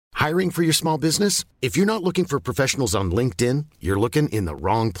Hiring for your small business? If you're not looking for professionals on LinkedIn, you're looking in the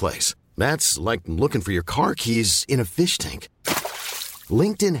wrong place. That's like looking for your car keys in a fish tank.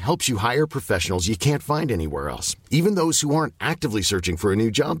 LinkedIn helps you hire professionals you can't find anywhere else, even those who aren't actively searching for a new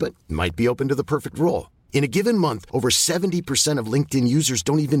job but might be open to the perfect role. In a given month, over 70% of LinkedIn users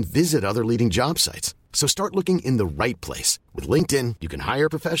don't even visit other leading job sites. So start looking in the right place. With LinkedIn, you can hire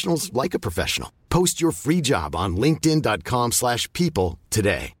professionals like a professional. Post your free job on linkedin.com/people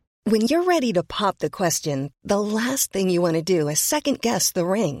today. When you're ready to pop the question, the last thing you want to do is second-guess the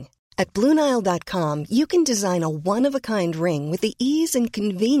ring. At BlueNile.com, you can design a one-of-a-kind ring with the ease and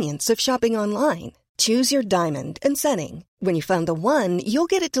convenience of shopping online. Choose your diamond and setting. When you find the one, you'll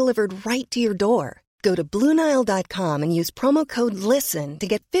get it delivered right to your door. Go to BlueNile.com and use promo code LISTEN to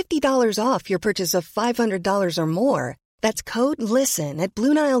get $50 off your purchase of $500 or more. That's code LISTEN at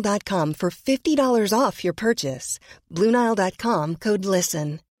BlueNile.com for $50 off your purchase. BlueNile.com, code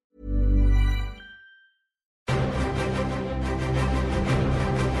LISTEN.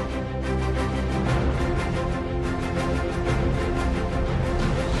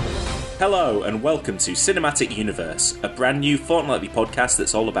 Hello and welcome to Cinematic Universe, a brand new fortnightly podcast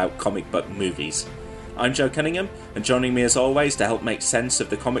that's all about comic book movies. I'm Joe Cunningham, and joining me as always to help make sense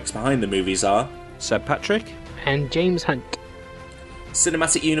of the comics behind the movies are Seb Patrick and James Hunt.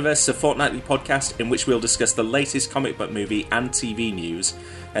 Cinematic Universe is a fortnightly podcast in which we'll discuss the latest comic book movie and TV news,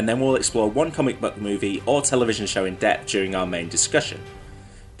 and then we'll explore one comic book movie or television show in depth during our main discussion.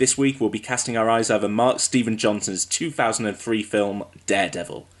 This week we'll be casting our eyes over Mark Steven Johnson's 2003 film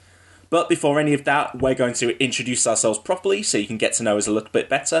Daredevil. But before any of that, we're going to introduce ourselves properly so you can get to know us a little bit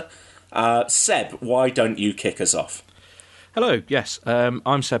better. Seb, why don't you kick us off? Hello, yes,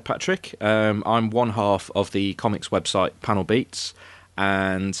 I'm Seb Patrick. I'm one half of the comics website Panel Beats,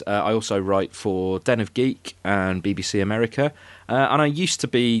 and I also write for Den of Geek and BBC America. And I used to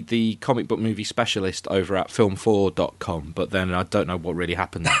be the comic book movie specialist over at film4.com, but then I don't know what really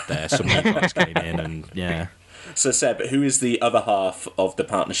happened there. Some new guys came in and, yeah. So, Seb, who is the other half of the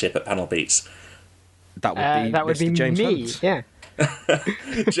partnership at Panel Beats? That would be James me, Hunt. yeah.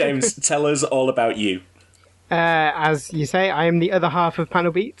 James, tell us all about you. As you say, I am the other half of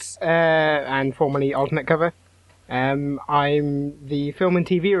Panel Beats, and formerly Alternate Cover. I'm the film and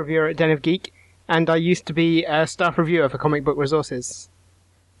TV reviewer at Den of Geek, and I used to be a staff reviewer for Comic Book Resources.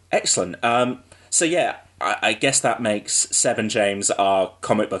 Excellent. So yeah, I guess that makes Seb and James our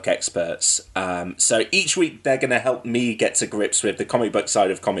comic book experts. So each week they're going to help me get to grips with the comic book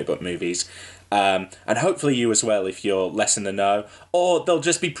side of comic book movies. And hopefully you as well if you're less in the know. Or they'll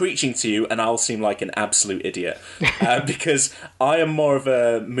just be preaching to you and I'll seem like an absolute idiot. Because I am more of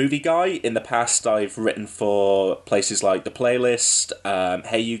a movie guy. In the past I've written for places like The Playlist,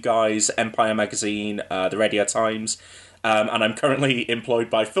 Hey You Guys, Empire Magazine, The Radio Times. And I'm currently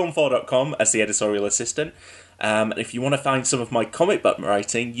employed by film4.com as the editorial assistant. And if you want to find some of my comic book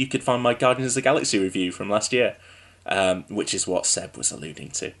writing, you could find my Guardians of the Galaxy review from last year, which is what Seb was alluding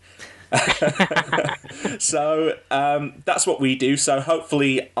to. So that's what we do. So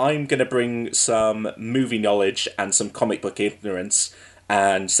hopefully I'm going to bring some movie knowledge and some comic book ignorance,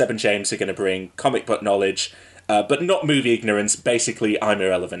 and Seb and James are going to bring comic book knowledge, but not movie ignorance. Basically, I'm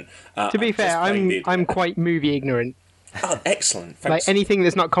irrelevant. To be fair, I'm quite movie ignorant. Oh, excellent. Thanks. Like anything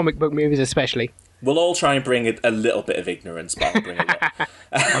that's not comic book movies especially. We'll all try and bring a little bit of ignorance, but I'll bring a lot.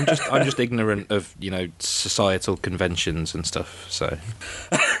 I'm just ignorant of, societal conventions and stuff, so...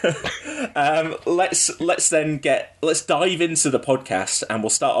 Let's dive into the podcast, and we'll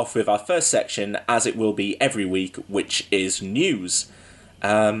start off with our first section, as it will be every week, which is news.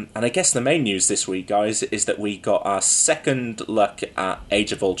 And I guess the main news this week, guys, is that we got our second look at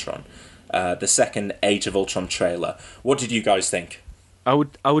Age of Ultron. The second Age of Ultron trailer. What did you guys think? I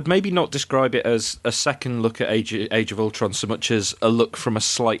would maybe not describe it as a second look at Age of Ultron so much as a look from a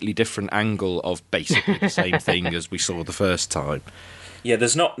slightly different angle of basically the same thing as we saw the first time. Yeah,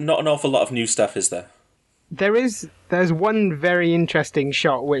 there's not an awful lot of new stuff, is there? There's one very interesting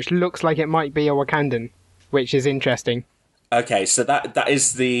shot which looks like it might be a Wakandan, which is interesting. Okay, so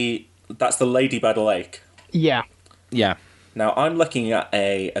that's the Lady by the Lake. Yeah. Yeah. Now, I'm looking at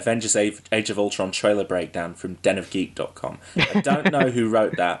a Avengers Age of Ultron trailer breakdown from denofgeek.com. I don't know who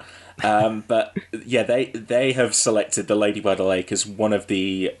wrote that, but yeah, they have selected the Lady by the Lake as one of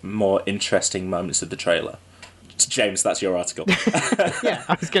the more interesting moments of the trailer. James, that's your article. Yeah,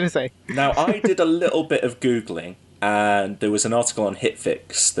 I was going to say. Now, I did a little bit of Googling, and there was an article on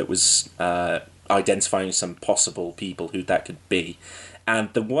HitFix that was identifying some possible people who that could be.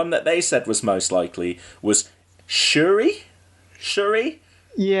 And the one that they said was most likely was Shuri?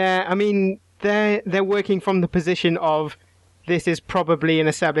 Yeah, I mean, they're working from the position of this is probably an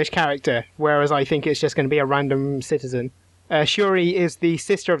established character, whereas I think it's just going to be a random citizen. Shuri is the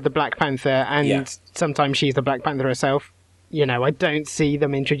sister of the Black Panther, and sometimes she's the Black Panther herself. You know, I don't see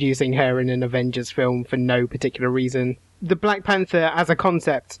them introducing her in an Avengers film for no particular reason. The Black Panther as a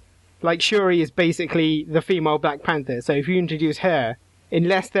concept, like Shuri is basically the female Black Panther, so if you introduce her,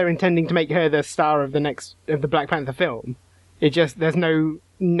 unless they're intending to make her the star of the Black Panther film, there's no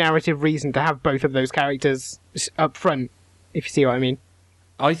narrative reason to have both of those characters up front, if you see what I mean.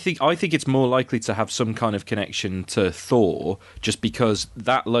 I think it's more likely to have some kind of connection to Thor, just because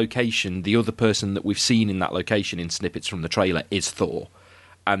that location, the other person that we've seen in that location in snippets from the trailer is Thor,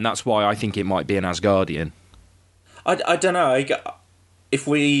 and that's why I think it might be an Asgardian. I don't know. If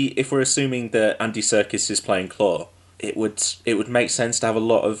we're assuming that Andy Serkis is playing Claw, it would make sense to have a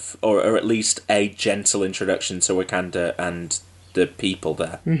lot of, or at least a gentle introduction to Wakanda and the people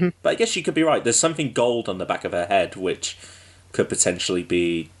there. Mm-hmm. But I guess you could be right. There's something gold on the back of her head, which could potentially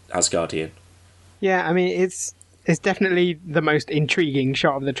be Asgardian. Yeah, I mean, it's definitely the most intriguing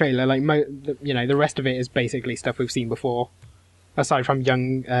shot of the trailer. Like, the rest of it is basically stuff we've seen before, aside from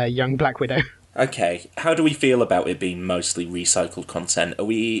young Black Widow. Okay, how do we feel about it being mostly recycled content? Are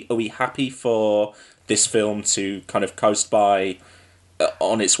we happy for this film to kind of coast by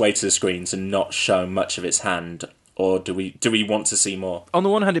on its way to the screens and not show much of its hand? Or do we want to see more? On the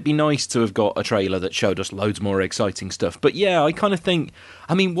one hand, it'd be nice to have got a trailer that showed us loads more exciting stuff. But yeah, I kind of think,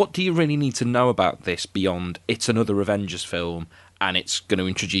 I mean, what do you really need to know about this beyond it's another Avengers film and it's going to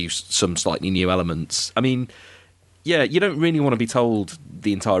introduce some slightly new elements? I mean, yeah, you don't really want to be told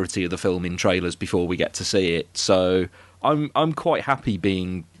the entirety of the film in trailers before we get to see it. So I'm quite happy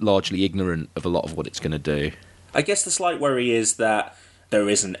being largely ignorant of a lot of what it's going to do. I guess the slight worry is that there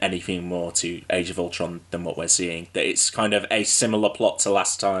isn't anything more to Age of Ultron than what we're seeing. That it's kind of a similar plot to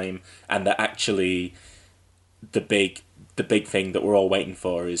last time, and that actually the big thing that we're all waiting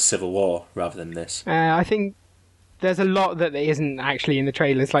for is Civil War rather than this. I think there's a lot that isn't actually in the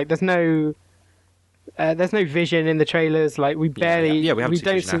trailers. Like there's no vision in the trailers. Like we barely we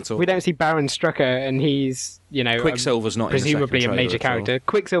don't see Baron Strucker, and he's Quicksilver's not presumably in a major character.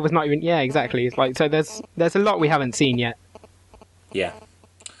 Quicksilver's not even exactly. It's like so there's a lot we haven't seen yet. Yeah.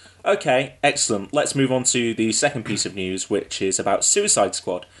 Okay, excellent. Let's move on to the second piece of news, which is about Suicide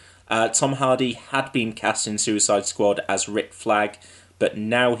Squad. Tom Hardy had been cast in Suicide Squad as Rick Flag, but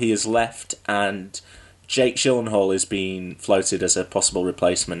now he has left, and Jake Gyllenhaal is being floated as a possible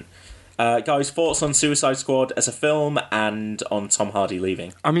replacement. Guys, thoughts on Suicide Squad as a film and on Tom Hardy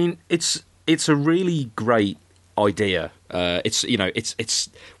leaving? I mean, it's a really great idea. It's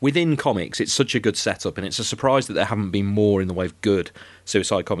within comics. It's such a good setup, and it's a surprise that there haven't been more in the way of good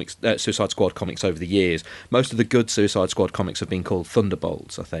Suicide Squad comics over the years. Most of the good Suicide Squad comics have been called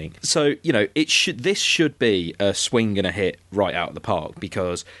Thunderbolts, I think. So this should be a swing and a hit right out of the park,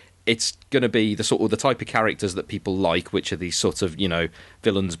 because it's going to be the type of characters that people like, which are these sort of,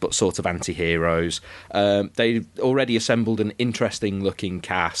 villains but sort of anti-heroes. They've already assembled an interesting-looking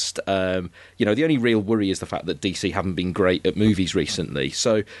cast. The only real worry is the fact that DC haven't been great at movies recently.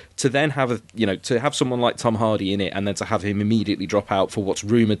 So to then have to have someone like Tom Hardy in it, and then to have him immediately drop out for what's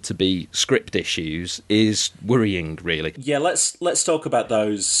rumoured to be script issues is worrying, really. Yeah, let's talk about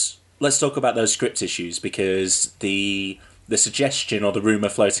those. Let's talk about those script issues, because the suggestion or the rumour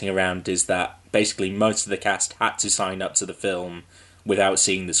floating around is that basically most of the cast had to sign up to the film without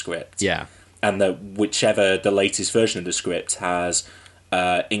seeing the script. Yeah. And that whichever the latest version of the script has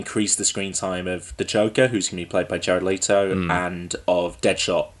increased the screen time of the Joker, who's going to be played by Jared Leto, and of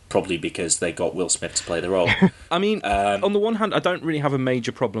Deadshot, probably because they got Will Smith to play the role. I mean, on the one hand, I don't really have a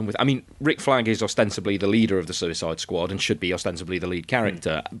major problem with... I mean, Rick Flag is ostensibly the leader of the Suicide Squad and should be ostensibly the lead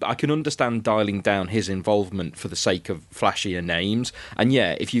character. But I can understand dialing down his involvement for the sake of flashier names. And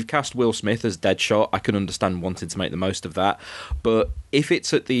yeah, if you've cast Will Smith as Deadshot, I can understand wanting to make the most of that. But if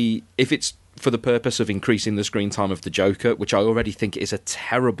it's for the purpose of increasing the screen time of the Joker, which I already think is a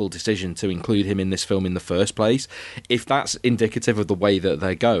terrible decision to include him in this film in the first place, if that's indicative of the way that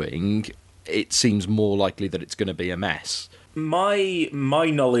they're going, it seems more likely that it's going to be a mess. My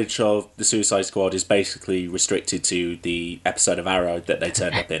knowledge of the Suicide Squad is basically restricted to the episode of Arrow that they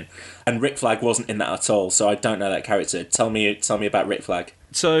turned up in, and Rick Flag wasn't in that at all, so I don't know that character. Tell me about Rick Flag.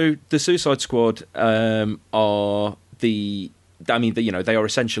 So the Suicide Squad are the... I mean, they are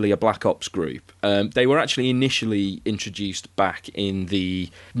essentially a Black Ops group. They were actually initially introduced back in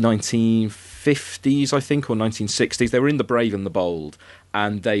the 1950s, I think, or 1960s. They were in The Brave and the Bold,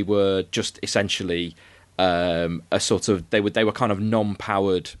 and they were just essentially a sort of... They were kind of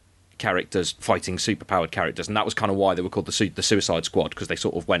non-powered characters fighting superpowered characters, and that was kind of why they were called the Suicide Squad, because they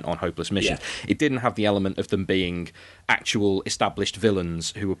sort of went on hopeless missions. Yeah. It didn't have the element of them being actual established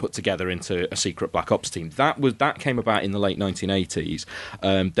villains who were put together into a secret Black Ops team. That came about in the late 1980s.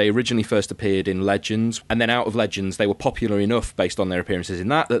 They originally first appeared in Legends, and then out of Legends they were popular enough based on their appearances in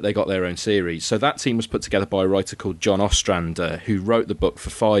that they got their own series. So that team was put together by a writer called John Ostrander, who wrote the book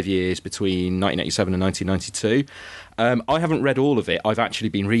for 5 years between 1987 and 1992. I haven't read all of it. I've actually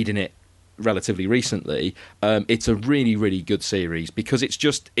been reading it relatively recently. It's a really, really good series because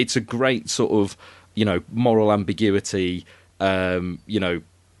it's a great sort of, moral ambiguity,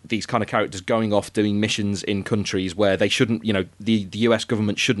 these kind of characters going off doing missions in countries where they shouldn't, the US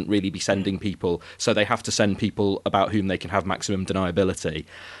government shouldn't really be sending people, so they have to send people about whom they can have maximum deniability.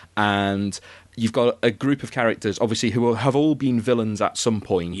 And you've got a group of characters, obviously, who have all been villains at some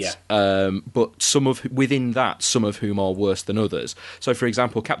point, but within that, some of whom are worse than others. So, for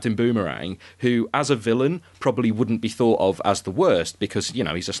example, Captain Boomerang, who, as a villain, probably wouldn't be thought of as the worst because,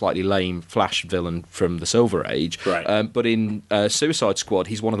 he's a slightly lame Flash villain from the Silver Age. Right. But in Suicide Squad,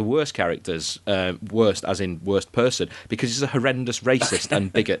 he's one of the worst characters, worst as in worst person, because he's a horrendous racist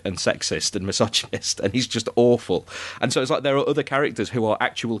and bigot and sexist and misogynist, and he's just awful. And so it's like there are other characters who are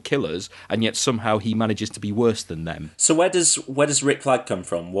actual killers, and yet somehow he manages to be worse than them. So where does Rick Flag come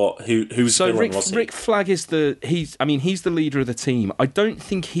from? Who's so villain was he? Rick Flag is he's the leader of the team. I don't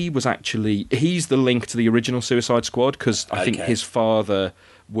think he's the link to the original Suicide Squad, because I think his father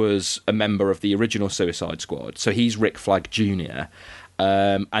was a member of the original Suicide Squad. So he's Rick Flag Jr.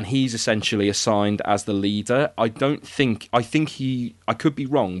 And he's essentially assigned as the leader. I could be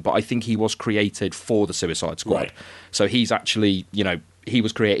wrong, but I think he was created for the Suicide Squad. Right. So he's actually, he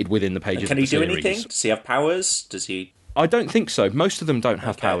was created within the pages of the series. Can he do anything? Does he have powers? Does he... I don't think so. Most of them don't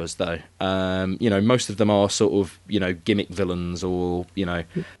have powers, though. Most of them are sort of, gimmick villains or,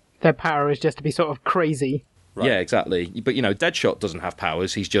 Their power is just to be sort of crazy. Right. Yeah, exactly. But, Deadshot doesn't have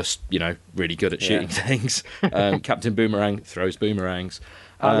powers. He's just, really good at shooting things. Captain Boomerang throws boomerangs.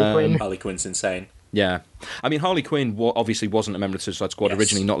 Harley Quinn's insane. Yeah. I mean, Harley Quinn obviously wasn't a member of the Suicide Squad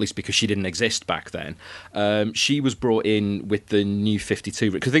originally, not least because she didn't exist back then. She was brought in with the New 52.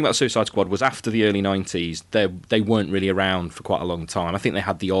 Because the thing about Suicide Squad was after the early 90s, they weren't really around for quite a long time. I think they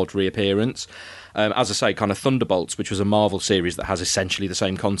had the odd reappearance. As I say, kind of Thunderbolts, which was a Marvel series that has essentially the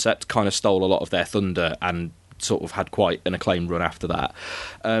same concept, kind of stole a lot of their thunder and sort of had quite an acclaimed run after that.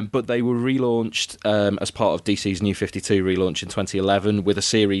 But they were relaunched as part of DC's New 52 relaunch in 2011 with a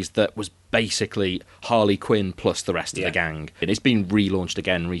series that was basically Harley Quinn plus the rest of the gang. And it's been relaunched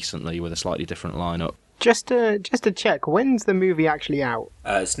again recently with a slightly different lineup. Just to check, when's the movie actually out?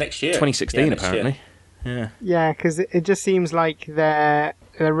 It's next year. 2016, apparently. Yeah. Yeah, because it just seems like they're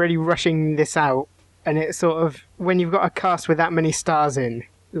really rushing this out, and it's sort of, when you've got a cast with that many stars in,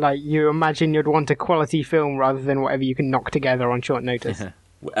 like, you imagine you'd want a quality film rather than whatever you can knock together on short notice. Yeah.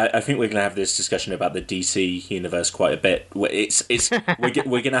 I think we're going to have this discussion about the DC universe quite a bit. We're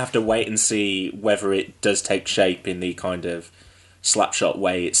going to have to wait and see whether it does take shape in the kind of slapshot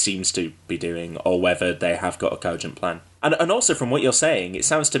way it seems to be doing, or whether they have got a cogent plan. And also, from what you're saying, it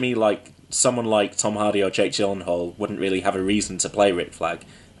sounds to me like someone like Tom Hardy or Jake Gyllenhaal wouldn't really have a reason to play Rick Flag.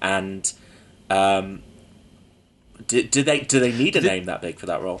 And do they need a name that big for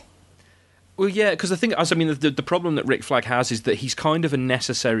that role? Well, yeah, because the problem that Rick Flag has is that he's kind of a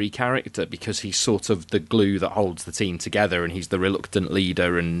necessary character because he's sort of the glue that holds the team together, and he's the reluctant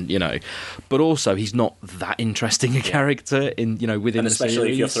leader, and but also he's not that interesting a character in within the series. And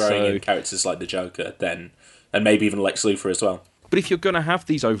especially if you're throwing in characters like the Joker, then, and maybe even Lex Luthor as well. But if you're going to have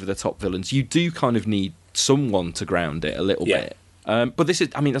these over-the-top villains, you do kind of need someone to ground it a little bit. But this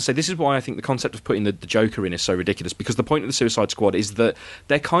is why I think the concept of putting the Joker in is so ridiculous, because the point of the Suicide Squad is that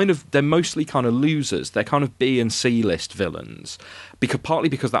they're mostly kind of losers. They're kind of B and C list villains, partly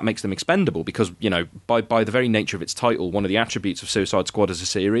because that makes them expendable, because by the very nature of its title, one of the attributes of Suicide Squad as a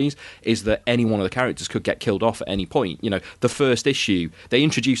series is that any one of the characters could get killed off at any point. The first issue, they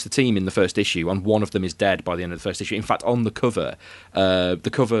introduce the team in the first issue, and one of them is dead by the end of the first issue. In fact, on the cover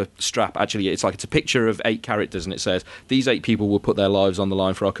strap, actually, it's a picture of 8 characters, and it says, these 8 people will put their lives on the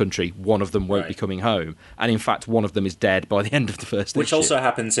line for our country. One of them won't be coming home, and in fact one of them is dead by the end of the first issue. Which also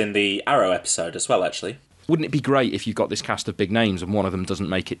happens in the Arrow episode as well, actually. Wouldn't it be great if you've got this cast of big names and one of them doesn't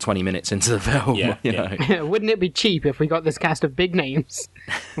make it 20 minutes into the film? Yeah. Wouldn't it be cheap if we got this cast of big names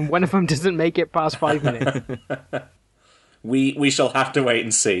and one of them doesn't make it past 5 minutes? We shall have to wait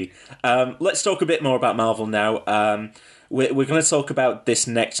and see. Let's talk a bit more about Marvel now. We're going to talk about this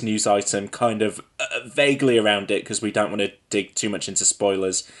next news item kind of vaguely around it, because we don't want to dig too much into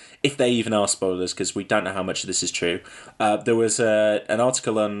spoilers, if they even are spoilers, because we don't know how much of this is true. There was an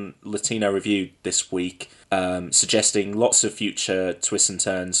article on Latino Review this week suggesting lots of future twists and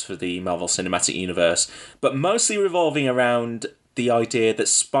turns for the Marvel Cinematic Universe, but mostly revolving around the idea that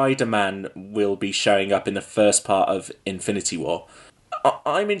Spider-Man will be showing up in the first part of Infinity War.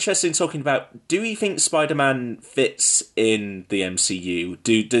 I'm interested in talking about, do we think Spider-Man fits in the MCU?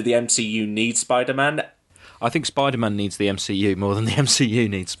 Do the MCU need Spider-Man? I think Spider-Man needs the MCU more than the MCU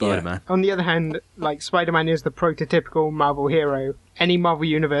needs Spider-Man. On the other hand, like, Spider-Man is the prototypical Marvel hero. Any Marvel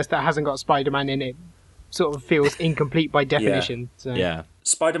universe that hasn't got Spider-Man in it sort of feels incomplete by definition. So. Yeah.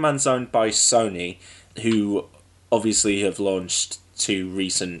 Spider-Man's owned by Sony, who obviously have launched 2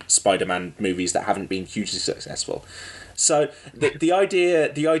 recent Spider-Man movies that haven't been hugely successful. So the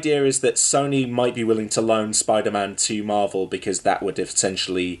idea is that Sony might be willing to loan Spider-Man to Marvel because that would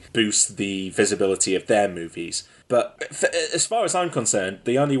essentially boost the visibility of their movies. But as far as I'm concerned,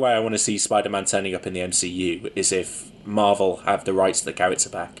 the only way I want to see Spider-Man turning up in the MCU is if Marvel have the rights to the character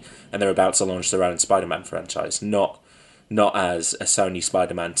back and they're about to launch their own Spider-Man franchise, not as a Sony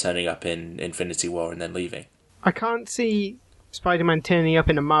Spider-Man turning up in Infinity War and then leaving. I can't see Spider-Man turning up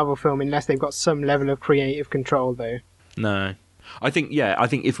in a Marvel film unless they've got some level of creative control, though. No. I think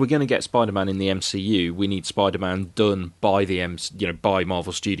if we're going to get Spider-Man in the MCU, we need Spider-Man done by by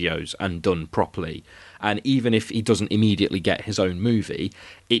Marvel Studios and done properly. And even if he doesn't immediately get his own movie,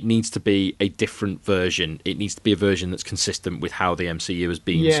 it needs to be a different version. It needs to be a version that's consistent with how the MCU has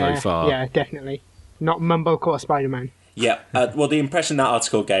been so far. Yeah, definitely. Not Mumblecore Spider-Man. Yeah, well, the impression that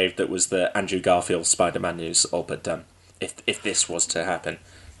article gave that was the Andrew Garfield Spider-Man is all but done, if this was to happen.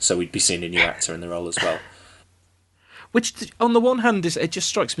 So we'd be seeing a new actor in the role as well. Which, on the one hand, it just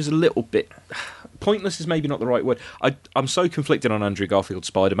strikes me as a little bit... Pointless is maybe not the right word. I'm so conflicted on Andrew Garfield's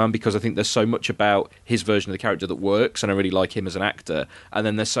Spider-Man because I think there's so much about his version of the character that works, and I really like him as an actor, and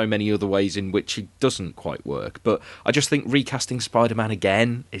then there's so many other ways in which he doesn't quite work. But I just think recasting Spider-Man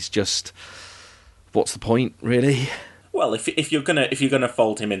again is just... What's the point, really? Well, if you're gonna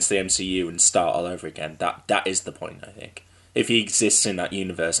fold him into the MCU and start all over again, that is the point, I think. If he exists in that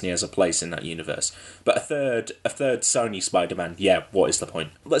universe and he has a place in that universe. But a third Sony Spider-Man, yeah, what is the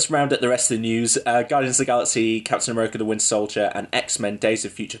point? Let's round up the rest of the news. Guardians of the Galaxy, Captain America the Winter Soldier, and X-Men Days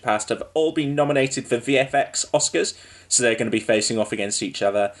of Future Past have all been nominated for VFX Oscars, so they're going to be facing off against each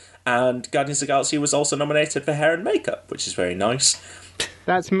other. And Guardians of the Galaxy was also nominated for hair and makeup, which is very nice.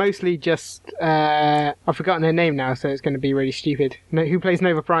 That's mostly just... I've forgotten her name now, so it's going to be really stupid. No, who plays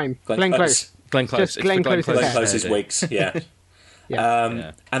Nova Prime? Glenn Close. Glenn Close. Just Glenn Close's wigs, yeah.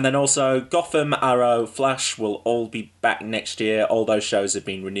 Yeah. And then also Gotham, Arrow, Flash will all be back next year. All those shows have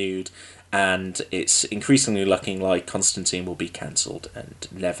been renewed, and it's increasingly looking like Constantine will be cancelled and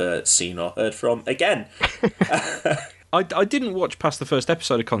never seen or heard from again. I didn't watch past the first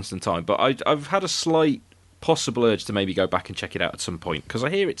episode of Constantine, but I've had a slight possible urge to maybe go back and check it out at some point, because I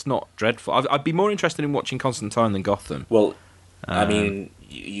hear it's not dreadful. I'd be more interested in watching Constantine than Gotham. Well, I mean,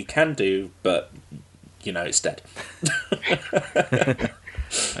 you can do, but, it's dead.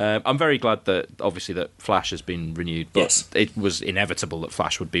 I'm very glad that, obviously, that Flash has been renewed, but yes. It was inevitable that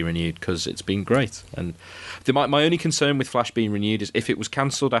Flash would be renewed because it's been great. And my only concern with Flash being renewed is if it was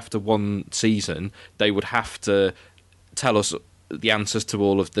cancelled after one season, they would have to tell us the answers to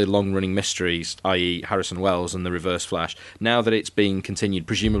all of the long-running mysteries, i.e. Harrison Wells and the Reverse Flash. Now that it's being continued,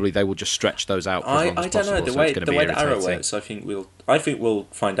 presumably they will just stretch those out for as long as possible. I don't know, the way that Arrow works, I think we'll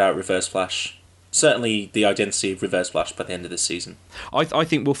find out Reverse Flash, certainly the identity of Reverse Flash by the end of this season. I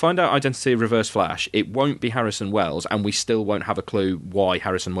think we'll find out identity of Reverse Flash. It won't be Harrison Wells, and we still won't have a clue why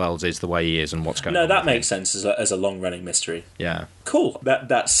Harrison Wells is the way he is and what's going on. No, that makes sense as a long-running mystery. Yeah. Cool.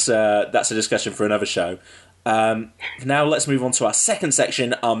 That's a discussion for another show. Now let's move on to our second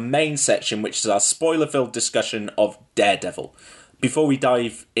section, our main section, which is our spoiler-filled discussion of Daredevil. Before we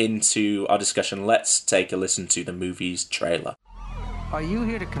dive into our discussion, let's take a listen to the movie's trailer. Are you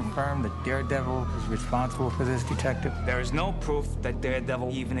here to confirm that Daredevil is responsible for this, Detective? There is no proof that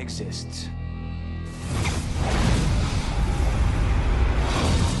Daredevil even exists.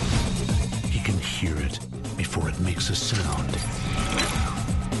 He can hear it before it makes a sound.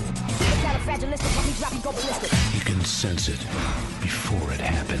 He can sense it before it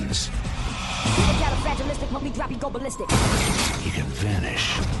happens. He can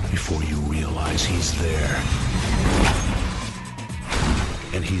vanish before you realize he's there.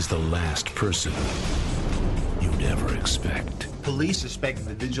 And he's the last person you'd ever expect. Police suspected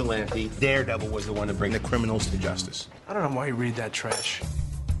the vigilante Daredevil was the one to bring the criminals to justice. I don't know why you read that trash.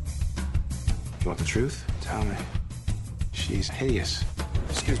 You want the truth? Tell me. She's hideous.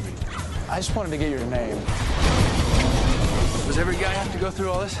 Excuse me. I just wanted to get your name. Does every guy have to go through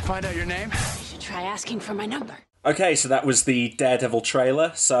all this to find out your name? You should try asking for my number. Okay, so that was the Daredevil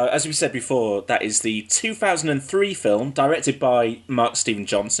trailer. So, as we said before, that is the 2003 film, directed by Mark Steven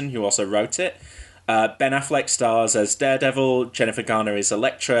Johnson, who also wrote it. Ben Affleck stars as Daredevil, Jennifer Garner is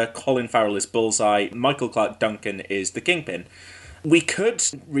Elektra, Colin Farrell is Bullseye, Michael Clarke Duncan is the Kingpin. We could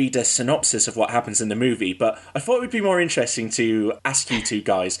read a synopsis of what happens in the movie, but I thought it would be more interesting to ask you two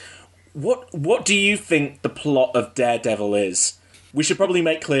guys, what do you think the plot of Daredevil is? We should probably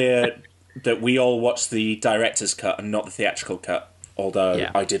make clear that we all watched the director's cut and not the theatrical cut, although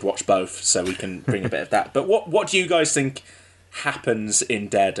I did watch both, so we can bring a bit of that. But what do you guys think happens in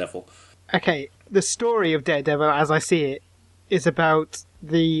Daredevil? Okay, the story of Daredevil, as I see it, is about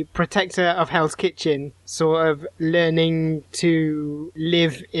the protector of Hell's Kitchen sort of learning to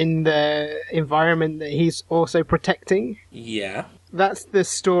live in the environment that he's also protecting. Yeah. That's the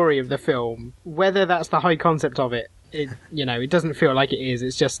story of the film. Whether that's the high concept of it, it doesn't feel like it is.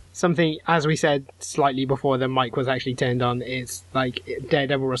 It's just something, as we said slightly before the mic was actually turned on, it's like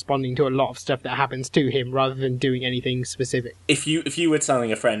Daredevil responding to a lot of stuff that happens to him rather than doing anything specific. If you were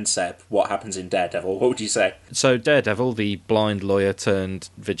telling a friend, Seb, what happens in Daredevil, what would you say? So Daredevil, the blind lawyer turned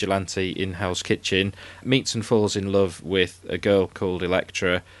vigilante in Hell's Kitchen, meets and falls in love with a girl called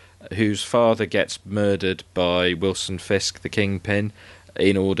Elektra, whose father gets murdered by Wilson Fisk, the Kingpin,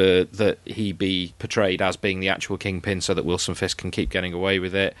 in order that he be portrayed as being the actual Kingpin so that Wilson Fisk can keep getting away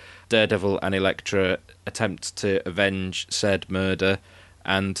with it. Daredevil and Elektra attempt to avenge said murder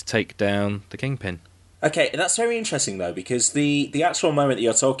and take down the Kingpin. Okay, that's very interesting, though, because the actual moment that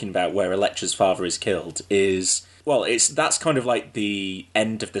you're talking about where Elektra's father is killed is... Well, that's kind of like the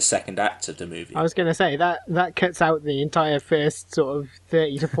end of the second act of the movie. I was going to say, that cuts out the entire first sort of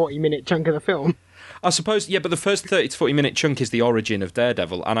 30 to 40 minute chunk of the film. I suppose, yeah, but the first 30 to 40 minute chunk is the origin of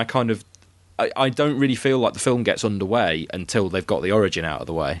Daredevil, and I don't really feel like the film gets underway until they've got the origin out of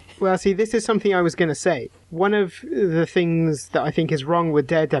the way. Well, see, this is something I was going to say. One of the things that I think is wrong with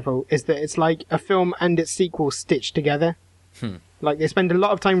Daredevil is that it's like a film and its sequel stitched together. Like, they spend a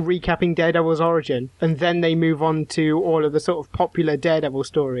lot of time recapping Daredevil's origin, and then they move on to all of the sort of popular Daredevil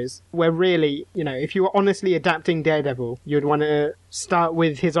stories, where really, if you were honestly adapting Daredevil, you'd want to start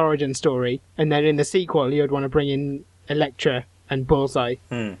with his origin story, and then in the sequel, you'd want to bring in Elektra and Bullseye.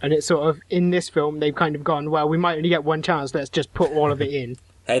 And it's sort of, in this film, they've kind of gone, well, we might only get one chance, let's just put all of it in.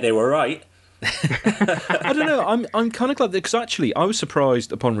 Hey, they were right. I don't know, I'm kind of glad, because actually I was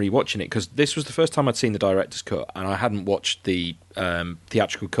surprised upon rewatching it, because this was the first time I'd seen the director's cut, and I hadn't watched the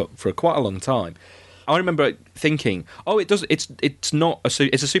theatrical cut for quite a long time. I remember thinking, it's not it's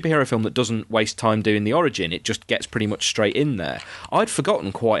a superhero film that doesn't waste time doing the origin, it just gets pretty much straight in there. I'd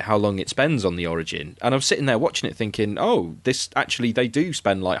forgotten quite how long it spends on the origin, and I was sitting there watching it thinking, they do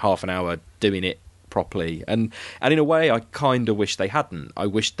spend like half an hour doing it properly, and in a way I kind of wish they hadn't. I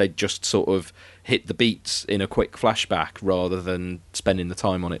wish they'd just sort of hit the beats in a quick flashback rather than spending the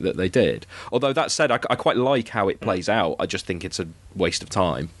time on it that they did. Although that said, I quite like how it plays out. I just think it's a waste of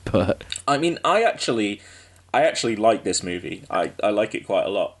time. But I mean, I actually like this movie. I like it quite a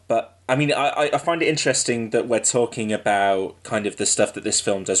lot. But I mean, I find it interesting that we're talking about kind of the stuff that this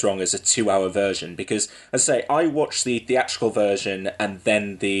film does wrong as a 2-hour version, because, as I say, I watched the theatrical version and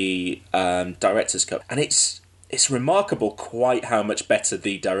then the director's cut, and it's remarkable quite how much better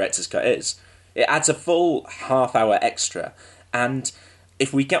the director's cut is. It adds a full half-hour extra, and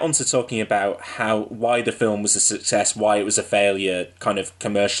if we get on to talking about why the film was a success, why it was a failure kind of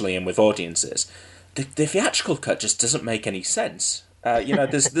commercially and with audiences, the theatrical cut just doesn't make any sense.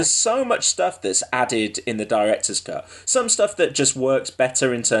 There's so much stuff that's added in the director's cut. Some stuff that just works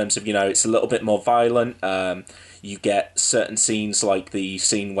better in terms of, it's a little bit more violent. You get certain scenes like the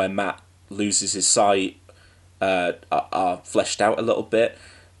scene where Matt loses his sight are fleshed out a little bit.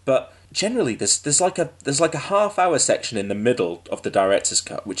 But generally, there's like a half-hour section in the middle of the director's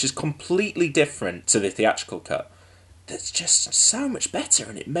cut, which is completely different to the theatrical cut. That's just so much better,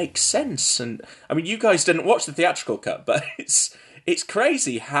 and it makes sense. And I mean, you guys didn't watch the theatrical cut, but it's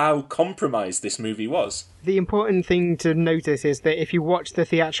crazy how compromised this movie was. The important thing to notice is that if you watch the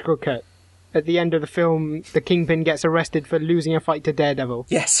theatrical cut, at the end of the film, the Kingpin gets arrested for losing a fight to Daredevil.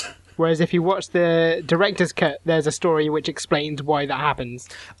 Yes. Whereas if you watch the director's cut, there's a story which explains why that happens.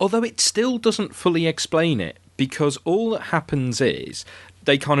 Although it still doesn't fully explain it, because all that happens is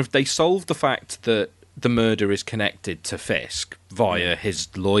they solve the fact that the murder is connected to Fisk via his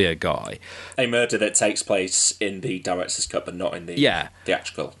lawyer guy. A murder that takes place in the director's cut, but not in the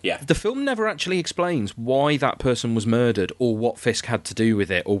theatrical. Yeah. The film never actually explains why that person was murdered, or what Fisk had to do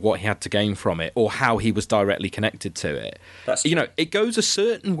with it, or what he had to gain from it, or how he was directly connected to it. That's you know, it goes a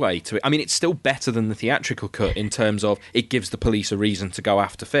certain way to it. I mean, it's still better than the theatrical cut in terms of it gives the police a reason to go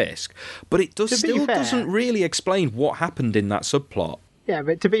after Fisk, but it doesn't really explain what happened in that subplot. Yeah,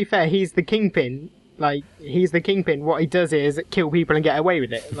 but to be fair, he's the kingpin. Like, he's the kingpin. What he does is kill people and get away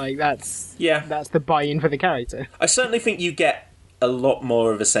with it. Like, that's the buy-in for the character. I certainly think you get a lot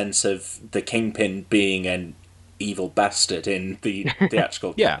more of a sense of the kingpin being an evil bastard in the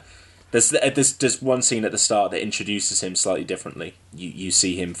theatrical. Yeah. There's one scene at the start that introduces him slightly differently. You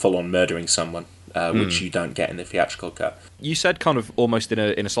see him full-on murdering someone, which you don't get in the theatrical cut. You said kind of almost in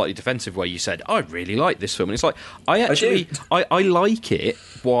a slightly defensive way, you said, I really like this film. And it's like, I like it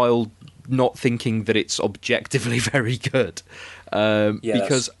while not thinking that it's objectively very good.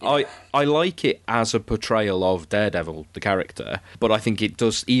 Because I like it as a portrayal of Daredevil, the character, but I think it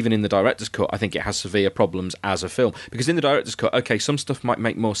does, even in the director's cut, I think it has severe problems as a film. Because in the director's cut, okay, some stuff might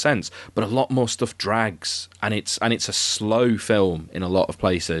make more sense, but a lot more stuff drags, and it's a slow film in a lot of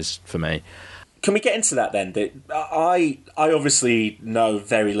places for me. Can we get into that then? I obviously know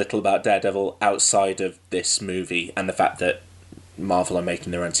very little about Daredevil outside of this movie and the fact that Marvel are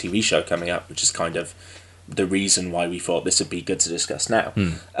making their own TV show coming up, which is kind of the reason why we thought this would be good to discuss now.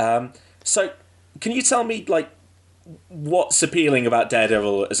 So, can you tell me, like, what's appealing about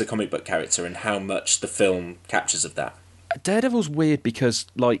Daredevil as a comic book character and how much the film captures of that? Daredevil's weird because,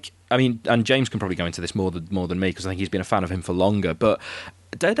 like, I mean, and James can probably go into this more than me because I think he's been a fan of him for longer, but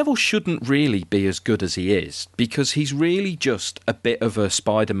Daredevil shouldn't really be as good as he is, because he's really just a bit of a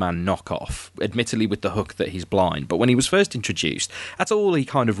Spider-Man knockoff, admittedly with the hook that he's blind. But when he was first introduced, that's all he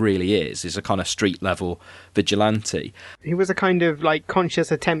kind of really is a kind of street-level vigilante. He was a kind of, like,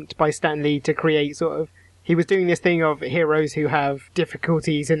 conscious attempt by Stan Lee to create sort of... He was doing this thing of heroes who have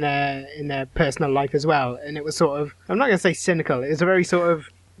difficulties in their personal life as well, and it was sort of... I'm not going to say cynical, it was a very sort of...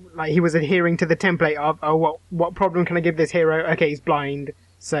 Like, he was adhering to the template of, what problem can I give this hero? Okay, he's blind,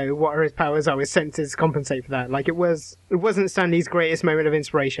 so what are his powers? Oh, his senses compensate for that. Like, it wasn't Stan Lee's greatest moment of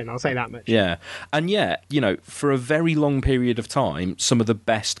inspiration, I'll say that much. Yeah, and yet, you know, for a very long period of time, some of the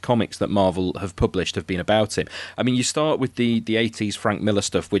best comics that Marvel have published have been about him. I mean, you start with the 80s Frank Miller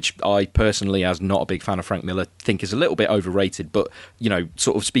stuff, which I personally, as not a big fan of Frank Miller, think is a little bit overrated, but, you know,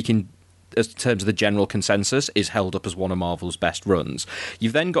 sort of speaking... in terms of the general consensus, is held up as one of Marvel's best runs.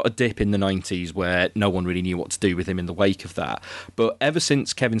 You've then got a dip in the 90s where no one really knew what to do with him in the wake of that. But ever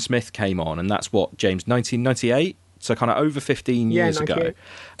since Kevin Smith came on, and that's what, James, 1998? So kind of over 15 years ago.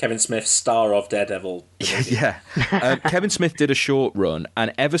 Kevin Smith, star of Daredevil. Yeah. Kevin Smith did a short run,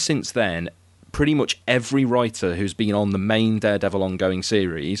 and ever since then, pretty much every writer who's been on the main Daredevil ongoing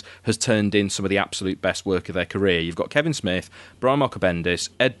series has turned in some of the absolute best work of their career. You've got Kevin Smith, Brian Michael Bendis,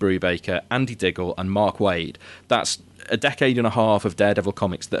 Ed Brubaker, Andy Diggle, and Mark Waid. That's a decade and a half of Daredevil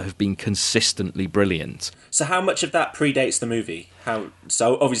comics that have been consistently brilliant. So how much of that predates the movie?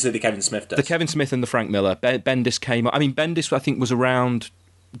 So obviously the Kevin Smith does. The Kevin Smith and the Frank Miller. Bendis came... I mean, Bendis, I think, was around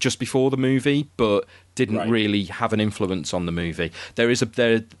just before the movie, but didn't really have an influence on the movie.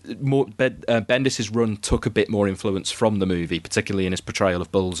 Bendis's run took a bit more influence from the movie, particularly in his portrayal of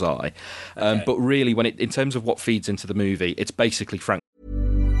Bullseye. But really, in terms of what feeds into the movie, it's basically Frank.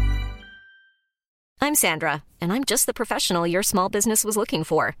 I'm Sandra, and I'm just the professional your small business was looking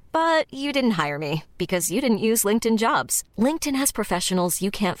for. But you didn't hire me because you didn't use LinkedIn Jobs. LinkedIn has professionals you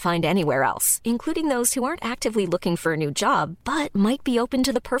can't find anywhere else, including those who aren't actively looking for a new job, but might be open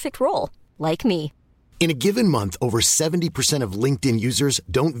to the perfect role, like me. In a given month, over 70% of LinkedIn users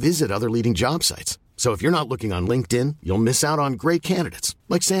don't visit other leading job sites. So if you're not looking on LinkedIn, you'll miss out on great candidates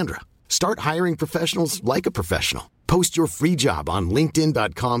like Sandra. Start hiring professionals like a professional. Post your free job on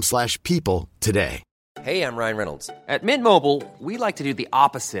linkedin.com/people today. Hey, I'm Ryan Reynolds. At Mint Mobile, we like to do the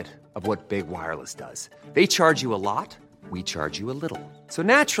opposite of what Big Wireless does. They charge you a lot, we charge you a little. So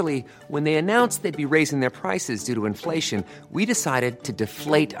naturally, when they announced they'd be raising their prices due to inflation, we decided to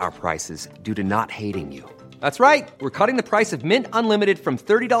deflate our prices due to not hating you. That's right. We're cutting the price of Mint Unlimited from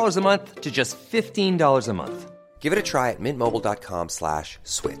 $30 a month to just $15 a month. Give it a try at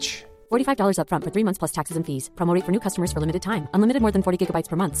mintmobile.com/switch. $45 up front for 3 months plus taxes and fees. Promo rate for new customers for limited time. Unlimited more than 40 gigabytes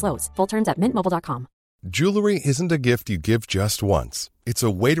per month slows. Full terms at mintmobile.com. Jewelry isn't a gift you give just once. It's a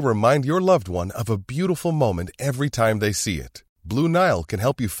way to remind your loved one of a beautiful moment every time they see it. Blue Nile can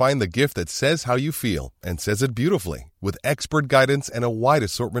help you find the gift that says how you feel and says it beautifully, with expert guidance and a wide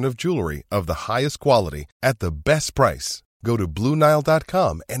assortment of jewelry of the highest quality at the best price. Go to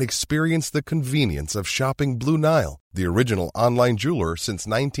BlueNile.com and experience the convenience of shopping Blue Nile, the original online jeweler since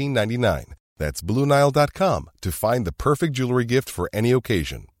 1999. That's BlueNile.com to find the perfect jewelry gift for any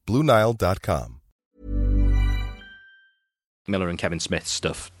occasion. BlueNile.com. Miller and Kevin Smith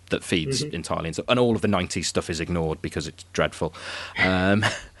stuff that feeds entirely into, and all of the 90s stuff is ignored because it's dreadful.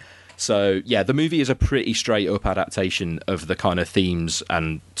 So, yeah, the movie is a pretty straight-up adaptation of the kind of themes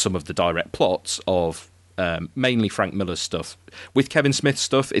and some of the direct plots of mainly Frank Miller's stuff. With Kevin Smith's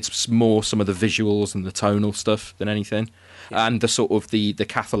stuff, it's more some of the visuals and the tonal stuff than anything. And the sort of the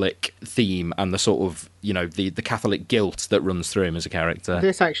Catholic theme and the sort of, you know, the Catholic guilt that runs through him as a character.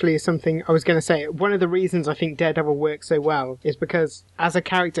 This actually is something I was going to say. One of the reasons I think Daredevil works so well is because as a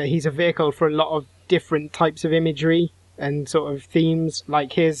character, he's a vehicle for a lot of different types of imagery and sort of themes.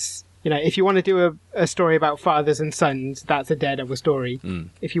 Like his, you know, if you want to do a story about fathers and sons, that's a Daredevil story.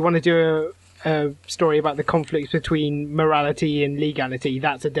 If you want to do a story about the conflicts between morality and legality,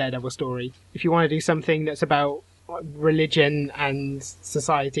 that's a Daredevil story. If you want to do something that's about religion and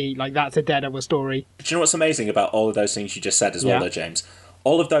society, like that's a Daredevil story. Do you know what's amazing about all of those things you just said as well, though, James?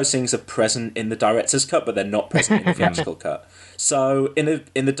 All of those things are present in the director's cut, but they're not present in the theatrical cut. So in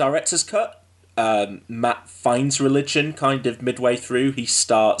the director's cut, Matt finds religion kind of midway through. He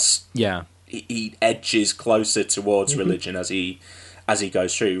starts, he edges closer towards religion as he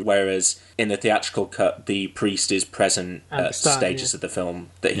goes through, whereas in the theatrical cut, the priest is present at stages of the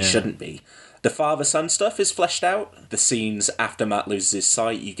film that he shouldn't be. The father-son stuff is fleshed out. The scenes after Matt loses his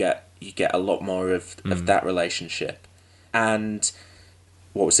sight, you get a lot more of that relationship. And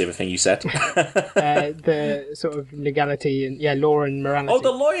what was the other thing you said? The sort of legality and law and morality. Oh, the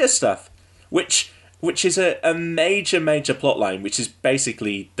lawyer stuff, which is a major plot line, which is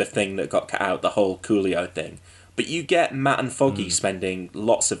basically the thing that got cut out, the whole Coolio thing. But you get Matt and Foggy spending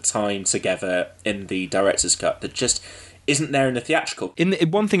lots of time together in the director's cut that just isn't there in the theatrical.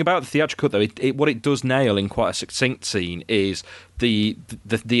 One thing about the theatrical, though, what it does nail in quite a succinct scene is the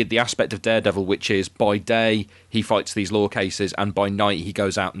aspect of Daredevil, which is by day he fights these law cases, and by night he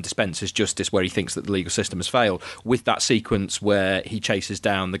goes out and dispenses justice where he thinks that the legal system has failed. With that sequence where he chases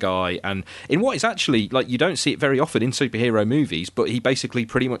down the guy, and in what is actually, like, you don't see it very often in superhero movies, but he basically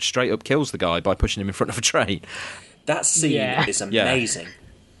pretty much straight up kills the guy by pushing him in front of a train. That scene is amazing.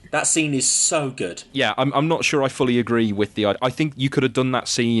 That scene is so good. Yeah, I'm not sure I fully agree with the idea. I think you could have done that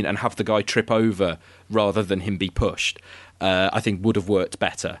scene and have the guy trip over rather than him be pushed. I think would have worked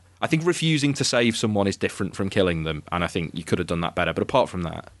better. I think refusing to save someone is different from killing them, and I think you could have done that better. But apart from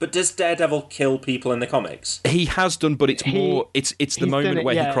that... But does Daredevil kill people in the comics? He has done, but it's more... It's the moment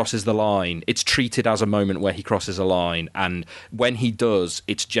where he crosses the line. It's treated as a moment where he crosses a line, and when he does,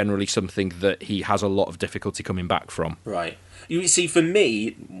 it's generally something that he has a lot of difficulty coming back from. Right. You see, for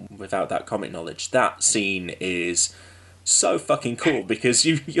me, without that comic knowledge, that scene is so fucking cool because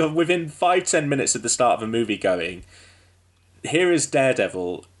you're within 5-10 minutes of the start of a movie going, here is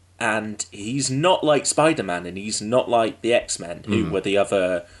Daredevil, and he's not like Spider-Man, and he's not like the X-Men, who were the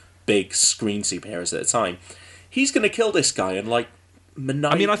other big screen superheroes at the time. He's going to kill this guy and, like,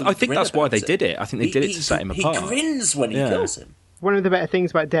 maniacally I think that's why they did it. I think they did it to set him apart. He grins when he kills him. One of the better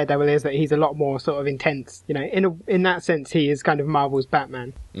things about Daredevil is that he's a lot more sort of intense. You know, in that sense, he is kind of Marvel's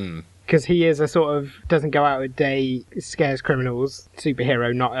Batman. Because he is a sort of doesn't go out a day, scares criminals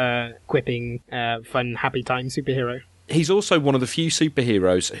superhero, not a quipping, fun, happy time superhero. He's also one of the few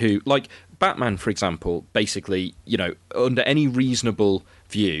superheroes who, like Batman, for example, basically, you know, under any reasonable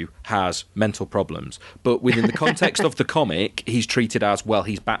view, has mental problems. But within the context of the comic, he's treated as, well,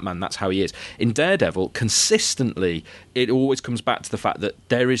 he's Batman, that's how he is. In Daredevil, consistently, it always comes back to the fact that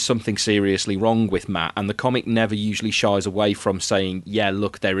there is something seriously wrong with Matt, and the comic never usually shies away from saying, yeah,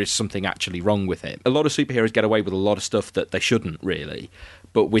 look, there is something actually wrong with him. A lot of superheroes get away with a lot of stuff that they shouldn't, really.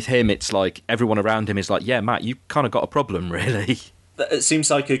 But with him, it's like everyone around him is like, yeah, Matt, you kind of got a problem, really. It seems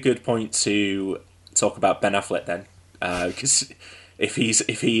like a good point to talk about Ben Affleck then, because if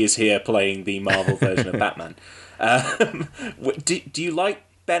he is here playing the Marvel version of Batman, do you like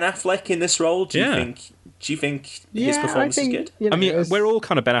Ben Affleck in this role? Do you think his performance is good? You know, I mean, we're all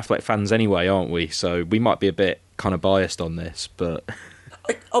kind of Ben Affleck fans anyway, aren't we? So we might be a bit kind of biased on this, but.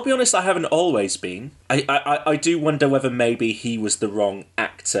 I'll be honest, I haven't always been. I do wonder whether maybe he was the wrong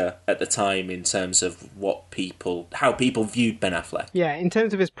actor at the time in terms of how people viewed Ben Affleck. Yeah, in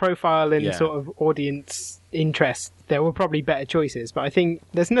terms of his profile and sort of audience interest, there were probably better choices. But I think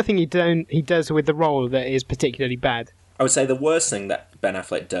there's nothing he does with the role that is particularly bad. I would say the worst thing that Ben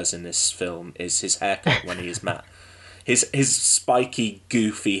Affleck does in this film is his haircut when he is Matt. His spiky,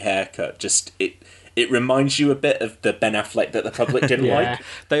 goofy haircut, just it reminds you a bit of the Ben Affleck that the public didn't like.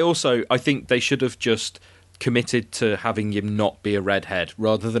 They also, I think they should have just committed to having him not be a redhead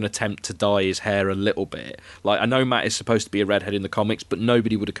rather than attempt to dye his hair a little bit. Like, I know Matt is supposed to be a redhead in the comics, but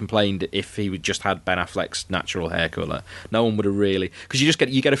nobody would have complained if he would just had Ben Affleck's natural hair colour. No one would have really, because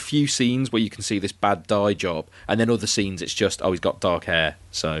you get a few scenes where you can see this bad dye job, and then other scenes it's just, oh, he's got dark hair,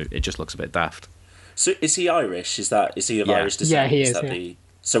 so it just looks a bit daft. So is he Irish? Is he of Irish descent? Yeah, he is.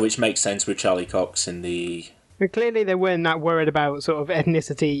 So which makes sense with Charlie Cox in the... But clearly they weren't that worried about sort of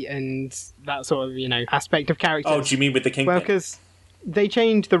ethnicity and that sort of, aspect of characters. Oh, do you mean with the Kingpin? Well, because they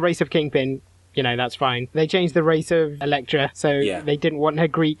changed the race of Kingpin, that's fine. They changed the race of Elektra, so they didn't want her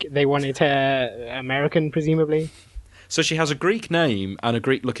Greek, they wanted her American, presumably. So she has a Greek name and a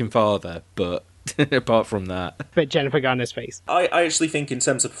Greek-looking father, but apart from that... But Jennifer Garner's face. I actually think in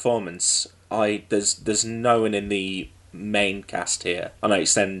terms of performance, there's no one in the main cast here. And I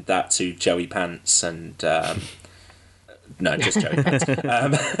extend that to Joey Pants and... no, just Joey Pants.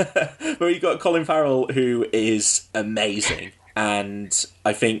 But you've got Colin Farrell, who is amazing. And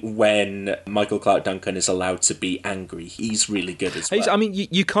I think when Michael Clarke Duncan is allowed to be angry, he's really good as well. I mean,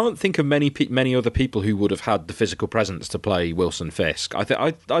 you can't think of many other people who would have had the physical presence to play Wilson Fisk.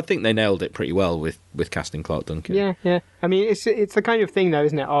 I think they nailed it pretty well with casting Clarke Duncan. Yeah. I mean, it's the kind of thing, though,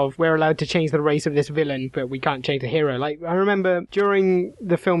 isn't it, of we're allowed to change the race of this villain, but we can't change the hero. Like, I remember during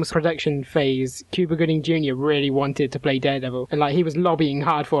the film's production phase, Cuba Gooding Jr. really wanted to play Daredevil, and he was lobbying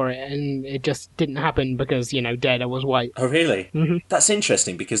hard for it, and it just didn't happen because, Daredevil was white. Oh, really? Mm-hmm. That's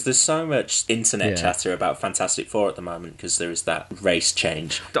interesting because there's so much internet chatter about Fantastic Four at the moment because there is that race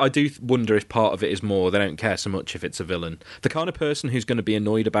change. I do wonder if part of it is more they don't care so much if it's a villain. The kind of person who's going to be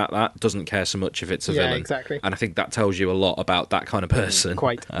annoyed about that doesn't care so much if it's a villain. Exactly. And I think that tells you a lot about that kind of person.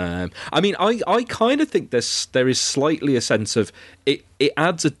 Quite. I mean, I kind of think there is slightly a sense of it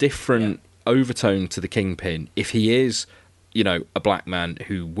adds a different overtone to the Kingpin if he is, a black man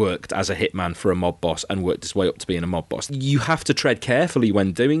who worked as a hitman for a mob boss and worked his way up to being a mob boss. You have to tread carefully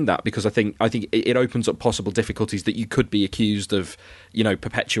when doing that because I think it opens up possible difficulties that you could be accused of,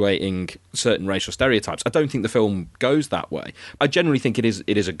 perpetuating certain racial stereotypes. I don't think the film goes that way. I generally think it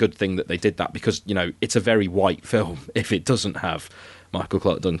is a good thing that they did that because, it's a very white film if it doesn't have Michael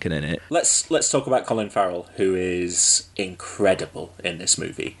Clarke Duncan in it. Let's talk about Colin Farrell, who is incredible in this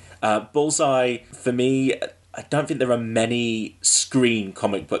movie. Bullseye, for me... I don't think there are many screen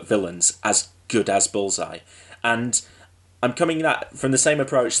comic book villains as good as Bullseye. And I'm coming at from the same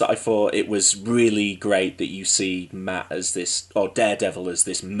approach that I thought it was really great that you see Matt as this, or Daredevil as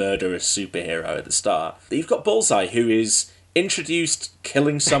this murderous superhero at the start. You've got Bullseye, who is introduced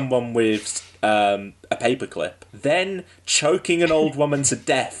killing someone with a paperclip, then choking an old woman to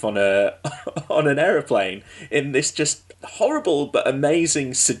death on an aeroplane in this just horrible but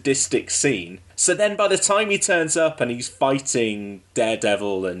amazing sadistic scene. So then by the time he turns up and he's fighting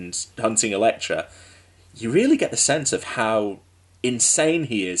Daredevil and hunting Elektra, you really get the sense of how insane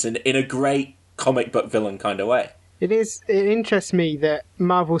he is in a great comic book villain kind of way. It interests me that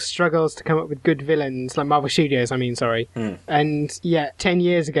Marvel struggles to come up with good villains, like Marvel Studios, And yet, 10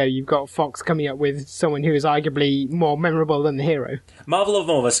 years ago, you've got Fox coming up with someone who is arguably more memorable than the hero. Marvel have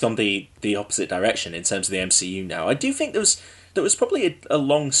almost gone the opposite direction in terms of the MCU now. I do think there was probably a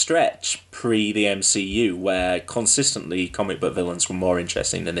long stretch pre the MCU where consistently comic book villains were more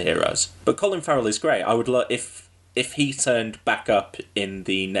interesting than the heroes. But Colin Farrell is great. I would love if he turned back up in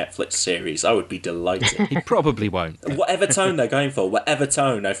the Netflix series, I would be delighted. He probably won't. Whatever tone they're going for,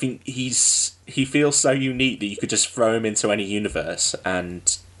 I think he feels so unique that you could just throw him into any universe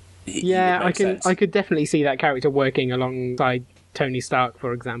and I could definitely see that character working alongside Tony Stark,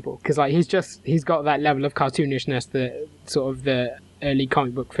 for example, because he's got that level of cartoonishness that sort of the early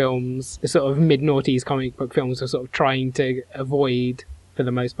comic book films, the sort of mid-noughties comic book films are sort of trying to avoid for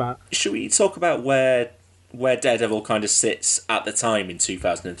the most part. Should we talk about where Daredevil kind of sits at the time in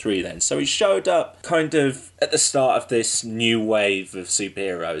 2003 then? So he showed up kind of at the start of this new wave of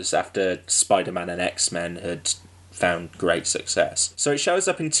superheroes after Spider-Man and X-Men had found great success. So it shows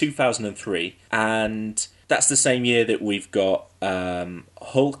up in 2003, and that's the same year that we've got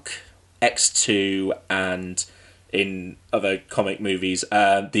Hulk, X2, and in other comic movies,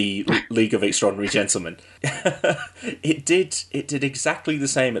 the League of Extraordinary Gentlemen. It did exactly the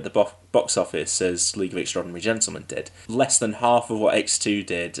same at the box office as League of Extraordinary Gentlemen did. Less than half of what X2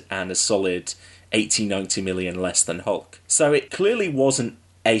 did, and a solid 80-90 million less than Hulk. So it clearly wasn't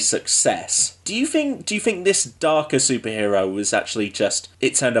a success. Do you think this darker superhero was actually just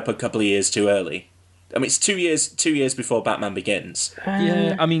it turned up a couple of years too early? I mean, it's 2 years before Batman Begins.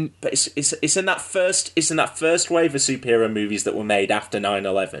 Yeah, I mean, but it's in that first wave of superhero movies that were made after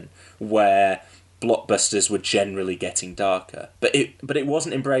 9/11, where blockbusters were generally getting darker. But it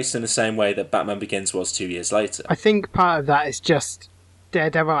wasn't embraced in the same way that Batman Begins was 2 years later. I think part of that is just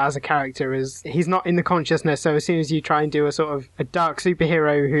Daredevil as a character he's not in the consciousness, so as soon as you try and do a sort of a dark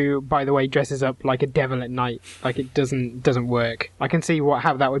superhero who, by the way, dresses up like a devil at night, like it doesn't work. I can see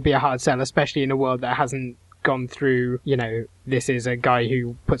how that would be a hard sell, especially in a world that hasn't gone through, this is a guy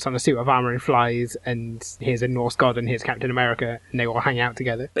who puts on a suit of armor and flies, and here's a Norse god and here's Captain America, and they all hang out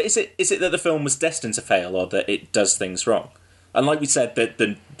together. But is it that the film was destined to fail, or that it does things wrong? And like we said,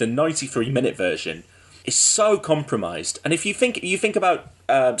 the 93-minute version is so compromised. And if you think about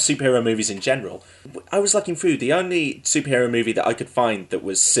superhero movies in general, I was looking through, the only superhero movie that I could find that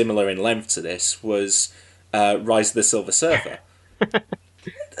was similar in length to this was Rise of the Silver Surfer.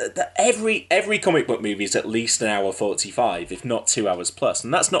 Every comic book movie is at least an hour 45, if not 2 hours plus,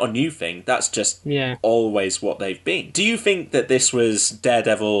 and that's not a new thing. That's just always what they've been. Do you think that this was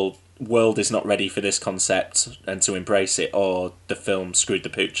Daredevil, world is not ready for this concept and to embrace it, or the film screwed the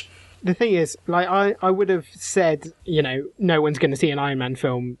pooch? The thing is, like, I would have said, no one's going to see an Iron Man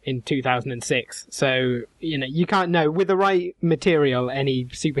film in 2006. So, you can't know. With the right material, any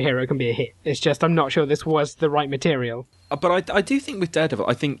superhero can be a hit. It's just, I'm not sure this was the right material. But I do think with Daredevil,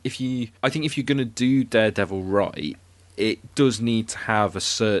 I think if you're going to do Daredevil right, it does need to have a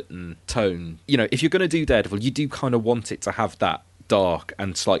certain tone. If you're going to do Daredevil, you do kind of want it to have that dark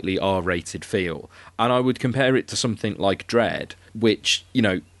and slightly R-rated feel. And I would compare it to something like Dredd, which,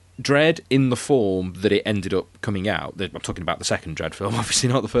 Dredd, in the form that it ended up coming out, I'm talking about the second Dredd film, obviously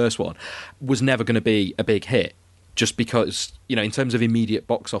not the first one, was never going to be a big hit. Just because, in terms of immediate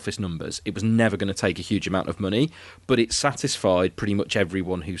box office numbers, it was never going to take a huge amount of money, but it satisfied pretty much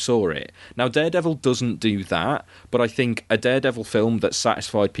everyone who saw it. Now, Daredevil doesn't do that, but I think a Daredevil film that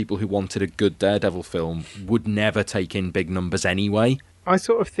satisfied people who wanted a good Daredevil film would never take in big numbers anyway. I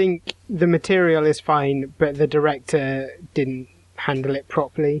sort of think the material is fine, but the director didn't handle it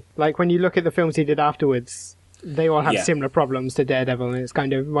properly. Like, when you look at the films he did afterwards, they all have similar problems to Daredevil, and it's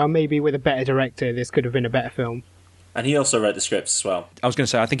kind of, well, maybe with a better director this could have been a better film. And he also wrote the scripts as well. I was going to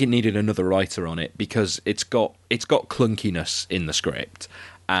say, I think it needed another writer on it, because it's got clunkiness in the script.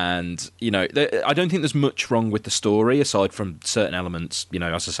 And, I don't think there's much wrong with the story, aside from certain elements,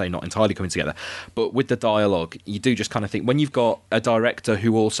 as I say, not entirely coming together. But with the dialogue, you do just kind of think, when you've got a director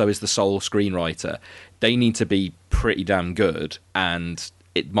who also is the sole screenwriter, they need to be pretty damn good, and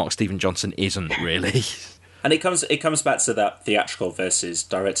Mark Steven Johnson isn't really. And it comes back to that theatrical versus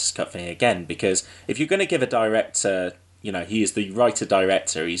director's cut thing again, because if you're going to give a director, he is the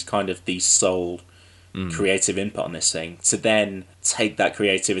writer-director, he's kind of the sole creative input on this thing, to then take that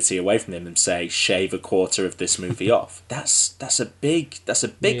creativity away from him and say, shave a quarter of this movie off. That's a big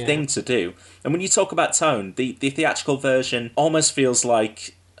thing to do. And when you talk about tone, the theatrical version almost feels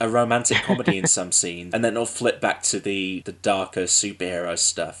like a romantic comedy in some scenes, and then it'll flip back to the darker superhero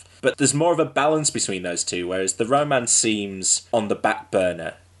stuff. But there's more of a balance between those two, whereas the romance seems on the back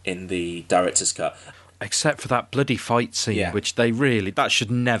burner in the director's cut. Except for that bloody fight scene, which that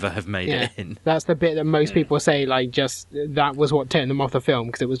should never have made it in. That's the bit that most people say, like, just that was what turned them off the film,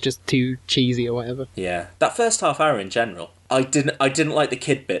 because it was just too cheesy or whatever. Yeah, that first half hour in general, I didn't like the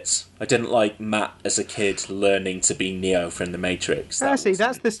kid bits. I didn't like Matt as a kid learning to be Neo from the Matrix. That's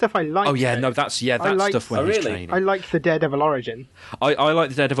the stuff I like. Oh yeah, no, that's stuff when he's training. I liked the Daredevil origin. I like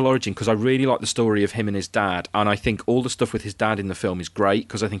the Daredevil origin because I really like the story of him and his dad, and I think all the stuff with his dad in the film is great,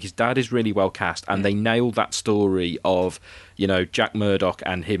 because I think his dad is really well cast, and they nailed that story of, Jack Murdock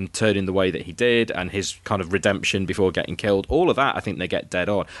and him turning the way that he did, and his kind of redemption before getting killed. All of that, I think they get dead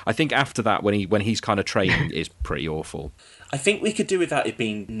on. I think after that, when he's kind of training, is pretty awful. I think we could do without it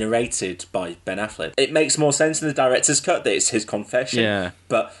being narrated by Ben Affleck. It makes more sense in the director's cut that it's his confession.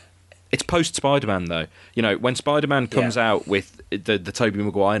 But it's post Spider-Man, though. When Spider-Man comes out with the Tobey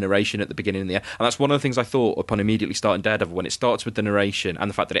Maguire narration at the beginning and the end, and that's one of the things I thought upon immediately starting Daredevil. When it starts with the narration and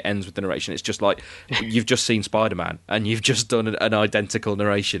the fact that it ends with the narration, it's just like you've just seen Spider-Man and you've just done an identical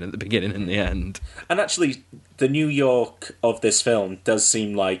narration at the beginning and the end. And actually, the New York of this film does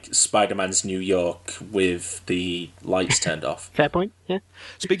seem like Spider-Man's New York with the lights turned off. Fair point, yeah.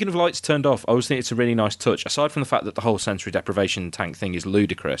 Speaking of lights turned off, I always think it's a really nice touch, aside from the fact that the whole sensory deprivation tank thing is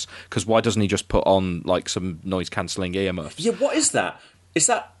ludicrous, because why doesn't he just put on, like, some noise-cancelling earmuffs? Yeah, what is that? Is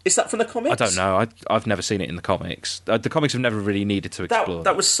that from the comics? I don't know. I've never seen it in the comics. The comics have never really needed to explore.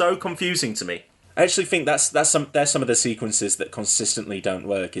 That was so confusing to me. I actually think there's some of the sequences that consistently don't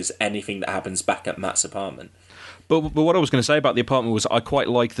work, is anything that happens back at Matt's apartment. But what I was going to say about the apartment was I quite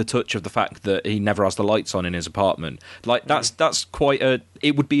like the touch of the fact that he never has the lights on in his apartment. Like, that's quite a...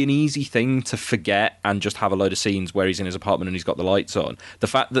 It would be an easy thing to forget and just have a load of scenes where he's in his apartment and he's got the lights on. The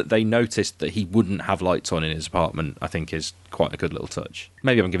fact that they noticed that he wouldn't have lights on in his apartment, I think, is quite a good little touch.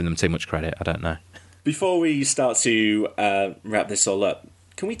 Maybe I'm giving them too much credit, I don't know. Before we start to wrap this all up,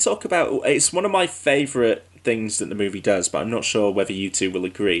 can we talk about... It's one of my favourite things that the movie does, but I'm not sure whether you two will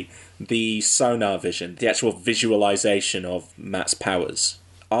agree. The sonar vision, the actual visualisation of Matt's powers.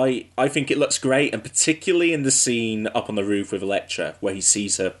 I think it looks great, and particularly in the scene up on the roof with Elektra, where he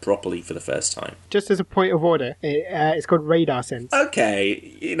sees her properly for the first time. Just as a point of order, it's called radar sense.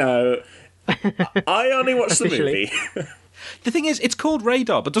 Okay, you know, I only watched the movie. The thing is, it's called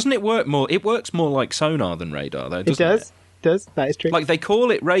radar, but doesn't it work more... It works more like sonar than radar, though, doesn't it? It does, that is true. Like, they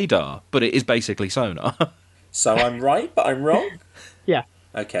call it radar, but it is basically sonar. So I'm right, but I'm wrong? Yeah.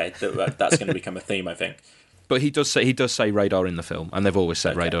 Okay, that's going to become a theme, I think. But he does say radar in the film, and they've always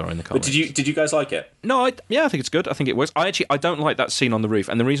said radar in the comics. But did you guys like it? No, I think it's good. I think it works. I don't like that scene on the roof,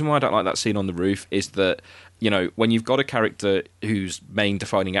 and the reason why I don't like that scene on the roof is that, you know, when you've got a character whose main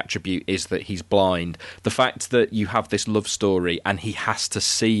defining attribute is that he's blind, the fact that you have this love story and he has to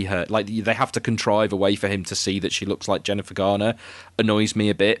see her, like they have to contrive a way for him to see that she looks like Jennifer Garner, annoys me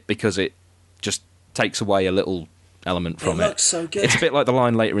a bit because it just takes away a little element from it. It looks so good. It's a bit like the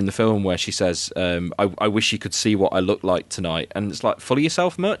line later in the film where she says, I wish you could see what I look like tonight. And it's like, full of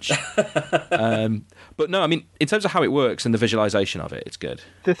yourself much? But no, I mean, in terms of how it works and the visualisation of it, it's good.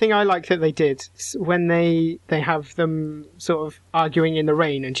 The thing I like that they did, when they have them sort of arguing in the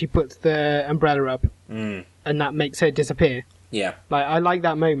rain and she puts the umbrella up and that makes her disappear. Yeah. Like, I like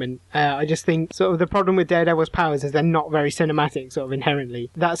that moment. I just think sort of the problem with Daredevil's powers is they're not very cinematic, sort of inherently.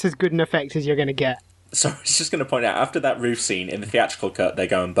 That's as good an effect as you're going to get. So I was just going to point out, after that roof scene, in the theatrical cut, they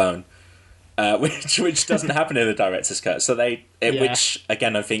go and bone, which doesn't happen in the director's cut. So which,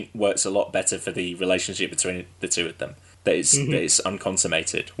 again, I think works a lot better for the relationship between the two of them. That is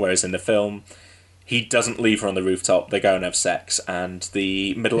unconsummated. Whereas in the film, he doesn't leave her on the rooftop, they go and have sex, and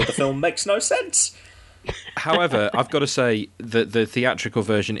the middle of the film makes no sense. However, I've got to say that the theatrical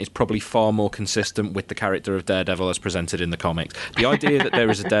version is probably far more consistent with the character of Daredevil as presented in the comics. The idea that there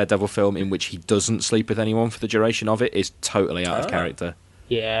is a Daredevil film in which he doesn't sleep with anyone for the duration of it is totally out of character.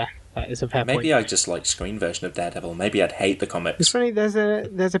 Yeah, that is a fair point. Maybe I just like screen version of Daredevil. Maybe I'd hate the comics. It's funny, there's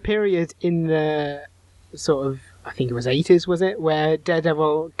a period in the sort of, I think it was 80s, was it, where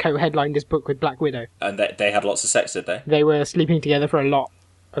Daredevil co-headlined his book with Black Widow. And they had lots of sex, did they? They were sleeping together for a lot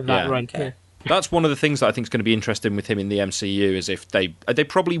of that run. Okay. Yeah. That's one of the things that I think is going to be interesting with him in the MCU, is if they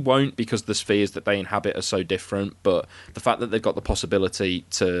probably won't, because the spheres that they inhabit are so different, but the fact that they've got the possibility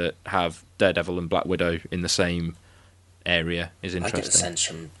to have Daredevil and Black Widow in the same area is interesting. I get a sense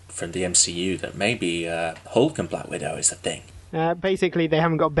from the MCU that maybe Hulk and Black Widow is a thing. Basically, they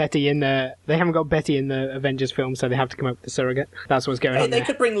haven't got Betty in the Avengers film, so they have to come up with a surrogate. That's what's going on. They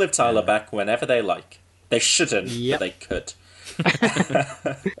could bring Liv Tyler back whenever they like. They shouldn't, but they could.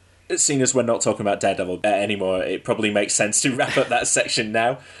 Seeing as we're not talking about Daredevil anymore, it probably makes sense to wrap up that section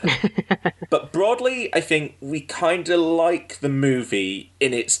now. But broadly, I think we kind of like the movie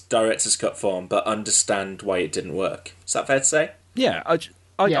in its director's cut form, but understand why it didn't work. Is that fair to say? Yeah,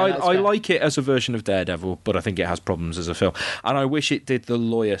 I like it as a version of Daredevil, but I think it has problems as a film. And I wish it did the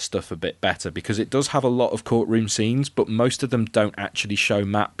lawyer stuff a bit better, because it does have a lot of courtroom scenes, but most of them don't actually show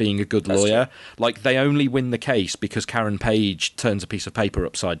Matt being a good lawyer. Like, they only win the case because Karen Page turns a piece of paper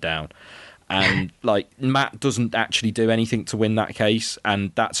upside down. And, like, Matt doesn't actually do anything to win that case,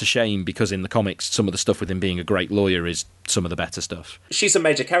 and that's a shame, because in the comics, some of the stuff with him being a great lawyer is some of the better stuff. She's a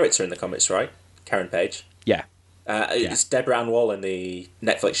major character in the comics, right? Karen Page? Yeah. It's Deborah Ann Wall in the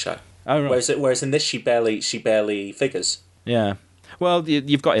Netflix show. Oh, right. Whereas in this, she barely figures. Yeah. Well,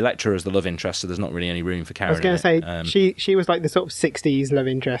 you've got Elektra as the love interest, so there's not really any room for Karen. I was going to say, she was like the sort of 60s love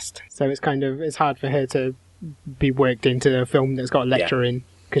interest, so it's hard for her to be worked into a film that's got Elektra in,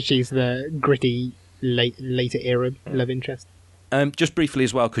 because she's the gritty, later era love interest. Just briefly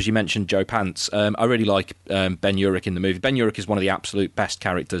as well, because you mentioned Joe Pants, I really like Ben Urich in the movie. Ben Urich is one of the absolute best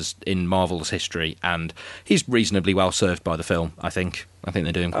characters in Marvel's history, and he's reasonably well served by the film, I think. I think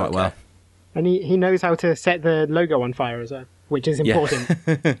they're doing quite well. And he knows how to set the logo on fire as well, which is important.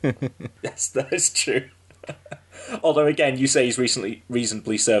 Yes, that is true. Although, again, you say he's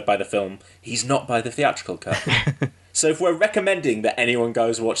reasonably served by the film. He's not by the theatrical cut. So if we're recommending that anyone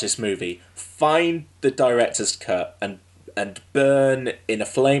goes watch this movie, find the director's cut and burn in a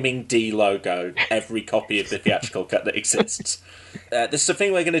flaming D logo every copy of the theatrical cut that exists. This is a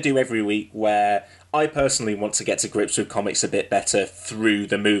thing we're going to do every week, where I personally want to get to grips with comics a bit better through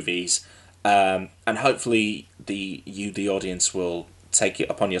the movies, and hopefully the audience will take it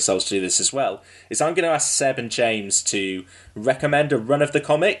upon yourselves to do this as well, is I'm going to ask Seb and James to recommend a run of the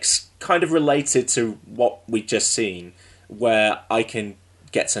comics kind of related to what we've just seen, where I can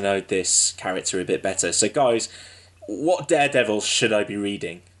get to know this character a bit better. So guys, what Daredevil should I be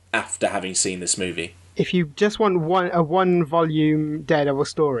reading after having seen this movie? If you just want a one-volume Daredevil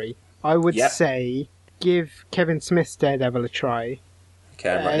story, I would say give Kevin Smith's Daredevil a try.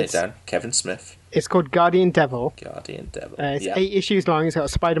 Okay, I'm writing it down. Kevin Smith. It's called Guardian Devil. Guardian Devil. It's 8 issues long. It's got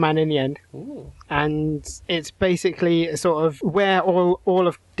Spider-Man in the end. Ooh. And it's basically a sort of where all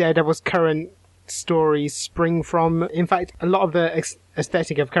of Daredevil's current stories spring from. In fact, a lot of the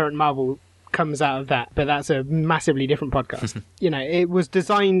aesthetic of current Marvel comes out of that, but that's a massively different podcast. It was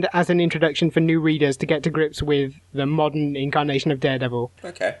designed as an introduction for new readers to get to grips with the modern incarnation of Daredevil.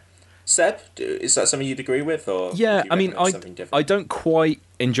 Okay. Seb, is that something you'd agree with? Or yeah, I mean, I don't quite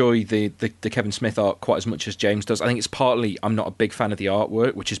enjoy the Kevin Smith art quite as much as James does. I think it's partly I'm not a big fan of the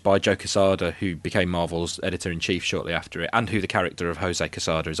artwork, which is by Joe Quesada, who became Marvel's editor-in-chief shortly after it, and who the character of Jose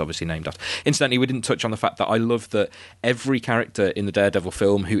Quesada is obviously named after. Incidentally, we didn't touch on the fact that I love that every character in the Daredevil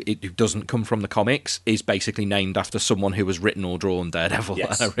film who doesn't come from the comics is basically named after someone who has written or drawn Daredevil.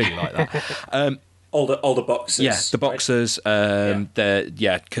 Yes. I really like that. All the boxers. Yeah, the boxers.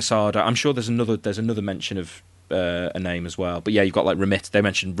 Right? Quesada. I'm sure there's another mention of a name as well. But yeah, you've got like Remitter. They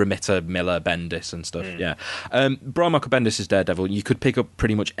mentioned Remitter, Miller, Bendis and stuff. Yeah. Brian Michael Bendis' Daredevil. You could pick up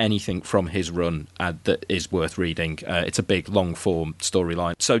pretty much anything from his run that is worth reading. It's a big, long-form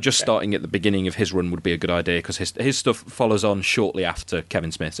storyline. So just starting at the beginning of his run would be a good idea, because his stuff follows on shortly after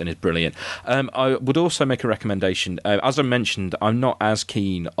Kevin Smith's and is brilliant. I would also make a recommendation. As I mentioned, I'm not as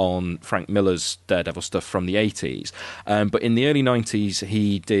keen on Frank Miller's Daredevil stuff from the 80s. But in the early 90s,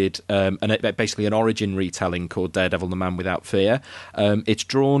 he did basically an origin retelling called Daredevil the Man Without Fear. It's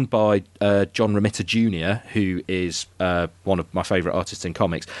drawn by John Romita Jr., who is one of my favourite artists in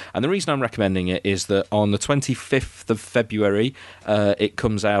comics. And the reason I'm recommending it is that on the 25th of February, it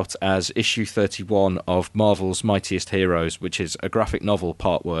comes out as issue 31 of Marvel's Mightiest Heroes, which is a graphic novel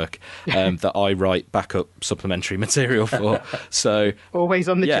part work that I write backup supplementary material for. So always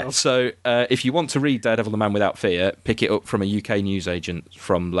on the job. So if you want to read Daredevil the Man Without Fear, pick it up from a UK newsagent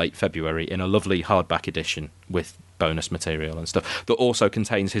from late February in a lovely hardback edition with bonus material and stuff that also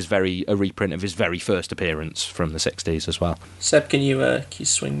contains a reprint of his very first appearance from the 60s as well. Seb, can you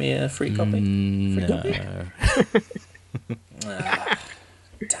swing me a free copy? No.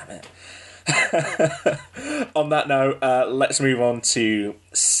 Damn it. On that note, let's move on to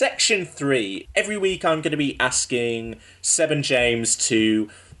section 3. Every week I'm going to be asking Seb and James to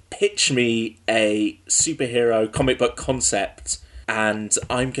pitch me a superhero comic book concept, and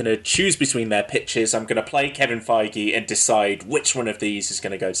I'm going to choose between their pitches. I'm going to play Kevin Feige and decide which one of these is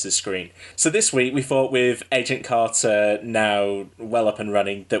going to go to the screen. So this week we thought, with Agent Carter now well up and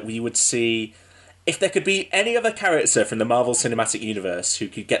running, that we would see if there could be any other character from the Marvel Cinematic Universe who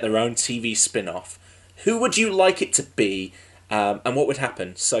could get their own TV spin-off. Who would you like it to be, and what would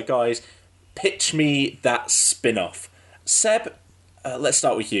happen? So guys, pitch me that spin-off. Seb, let's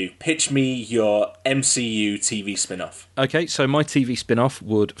start with you. Pitch me your MCU TV spin-off. Okay, so my TV spin-off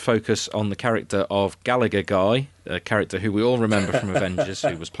would focus on the character of Gallagher Guy, a character who we all remember from Avengers,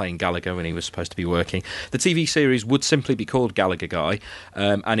 who was playing Gallagher when he was supposed to be working. The TV series would simply be called Gallagher Guy,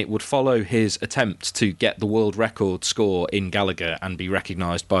 and it would follow his attempt to get the world record score in Gallagher and be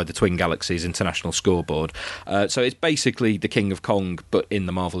recognised by the Twin Galaxies International Scoreboard. So it's basically the King of Kong, but in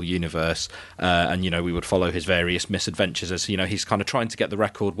the Marvel Universe, and, we would follow his various misadventures as, he's kind of trying to get the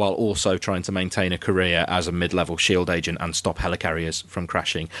record while also trying to maintain a career as a mid-level SHIELD agent and stop helicarriers from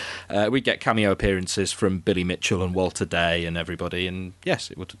crashing. We'd get cameo appearances from Billy Mitchell and Walter Day and everybody, and yes,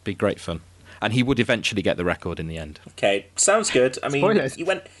 it would be great fun. And he would eventually get the record in the end. Okay, sounds good. I mean, Spoilers. you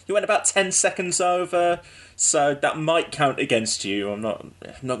went about 10 seconds over, so that might count against you. I'm not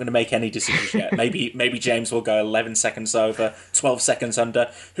going to make any decisions yet. Maybe James will go 11 seconds over, 12 seconds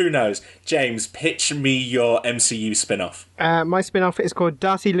under. Who knows? James, pitch me your MCU spin-off. My spin-off is called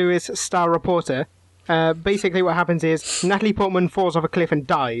Darcy Lewis, Star Reporter. Basically what happens is Natalie Portman falls off a cliff and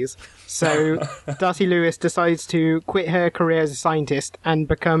dies. So Darcy Lewis decides to quit her career as a scientist and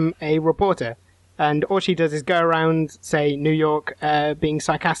become a reporter. And all she does is go around, say, New York, being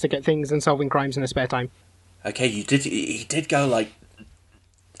sarcastic at things and solving crimes in her spare time. Okay, he did go like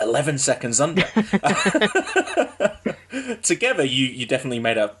 11 seconds under. Together, you definitely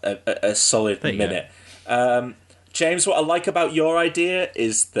made a solid minute. James, what I like about your idea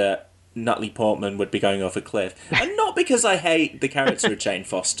is that Natalie Portman would be going off a cliff. And not because I hate the character of Jane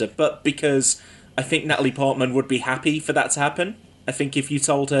Foster, but because I think Natalie Portman would be happy for that to happen. I think if you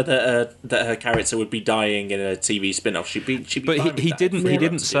told her that her character would be dying in a TV spin-off, she'd be. But fine he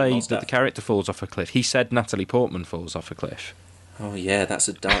didn't say that the character falls off a cliff. He said Natalie Portman falls off a cliff. Oh yeah, that's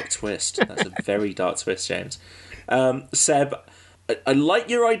a dark twist. That's a very dark twist, James. Seb, I like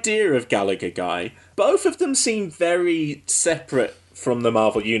your idea of Gallagher Guy. Both of them seem very separate from the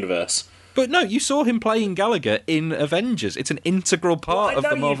Marvel Universe. But no, you saw him playing Gallagher in Avengers. It's an integral part of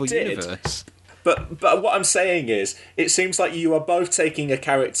the Marvel Universe. But what I'm saying is, it seems like you are both taking a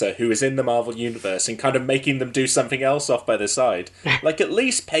character who is in the Marvel Universe and kind of making them do something else off by the side. Like, at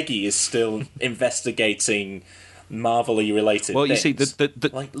least Peggy is still investigating Marvel-y related Well, things. you see,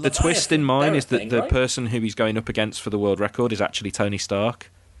 the twist in mine is that the person who he's going up against for the world record is actually Tony Stark.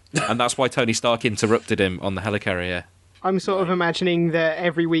 And that's why Tony Stark interrupted him on the helicarrier. I'm sort of imagining that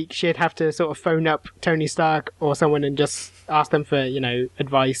every week she'd have to sort of phone up Tony Stark or someone and just ask them for,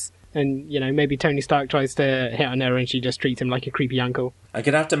 advice. And, maybe Tony Stark tries to hit on her and she just treats him like a creepy uncle. I'm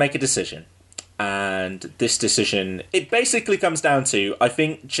going to have to make a decision. And this decision, it basically comes down to, I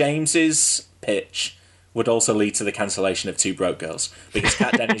think James's pitch would also lead to the cancellation of Two Broke Girls, because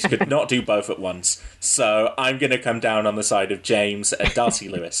Kat Dennings could not do both at once. So I'm going to come down on the side of James and Darcy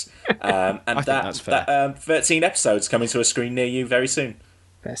Lewis. And I think that's fair. That 13 episodes coming to a screen near you very soon.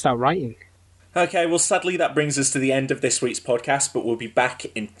 Better start writing. Okay, well, sadly, that brings us to the end of this week's podcast, but we'll be back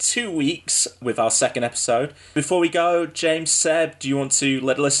in 2 weeks with our second episode. Before we go, James, Seb, do you want to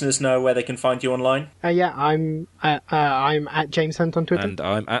let listeners know where they can find you online? Yeah, I'm at James Hunt on Twitter. And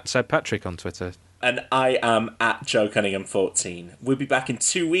I'm at Seb Patrick on Twitter. And I am at Joe Cunningham14. We'll be back in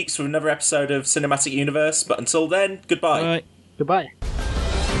 2 weeks with another episode of Cinematic Universe, but until then, goodbye. Bye. Goodbye.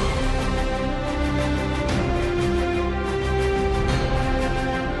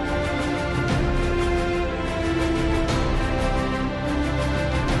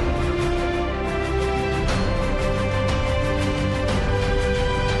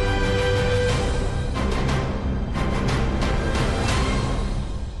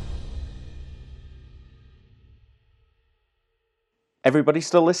 Everybody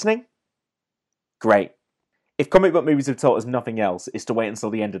still listening? Great. If comic book movies have taught us nothing else, it's to wait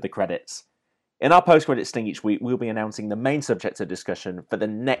until the end of the credits. In our post-credit sting each week, we'll be announcing the main subject of discussion for the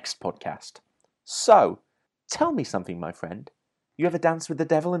next podcast. So, tell me something, my friend. You ever danced with the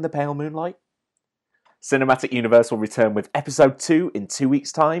devil in the pale moonlight? Cinematic Universe will return with episode 2 in 2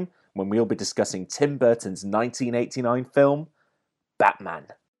 weeks' time, when we'll be discussing Tim Burton's 1989 film, Batman.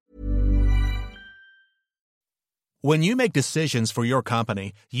 When you make decisions for your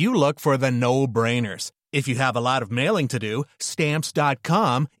company, you look for the no-brainers. If you have a lot of mailing to do,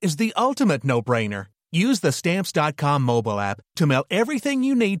 Stamps.com is the ultimate no-brainer. Use the Stamps.com mobile app to mail everything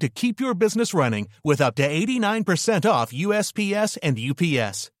you need to keep your business running with up to 89% off USPS and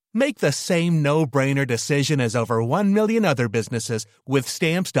UPS. Make the same no-brainer decision as over 1 million other businesses with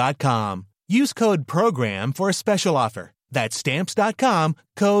Stamps.com. Use code PROGRAM for a special offer. That's Stamps.com,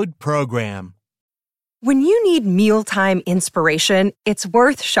 code PROGRAM. When you need mealtime inspiration, it's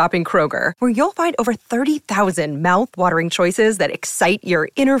worth shopping Kroger, where you'll find over 30,000 mouth-watering choices that excite your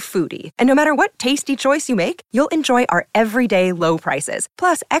inner foodie. And no matter what tasty choice you make, you'll enjoy our everyday low prices,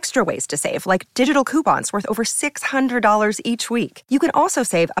 plus extra ways to save, like digital coupons worth over $600 each week. You can also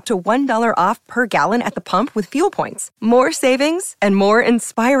save up to $1 off per gallon at the pump with fuel points. More savings and more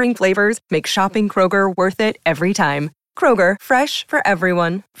inspiring flavors make shopping Kroger worth it every time. Kroger, fresh for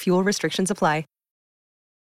everyone. Fuel restrictions apply.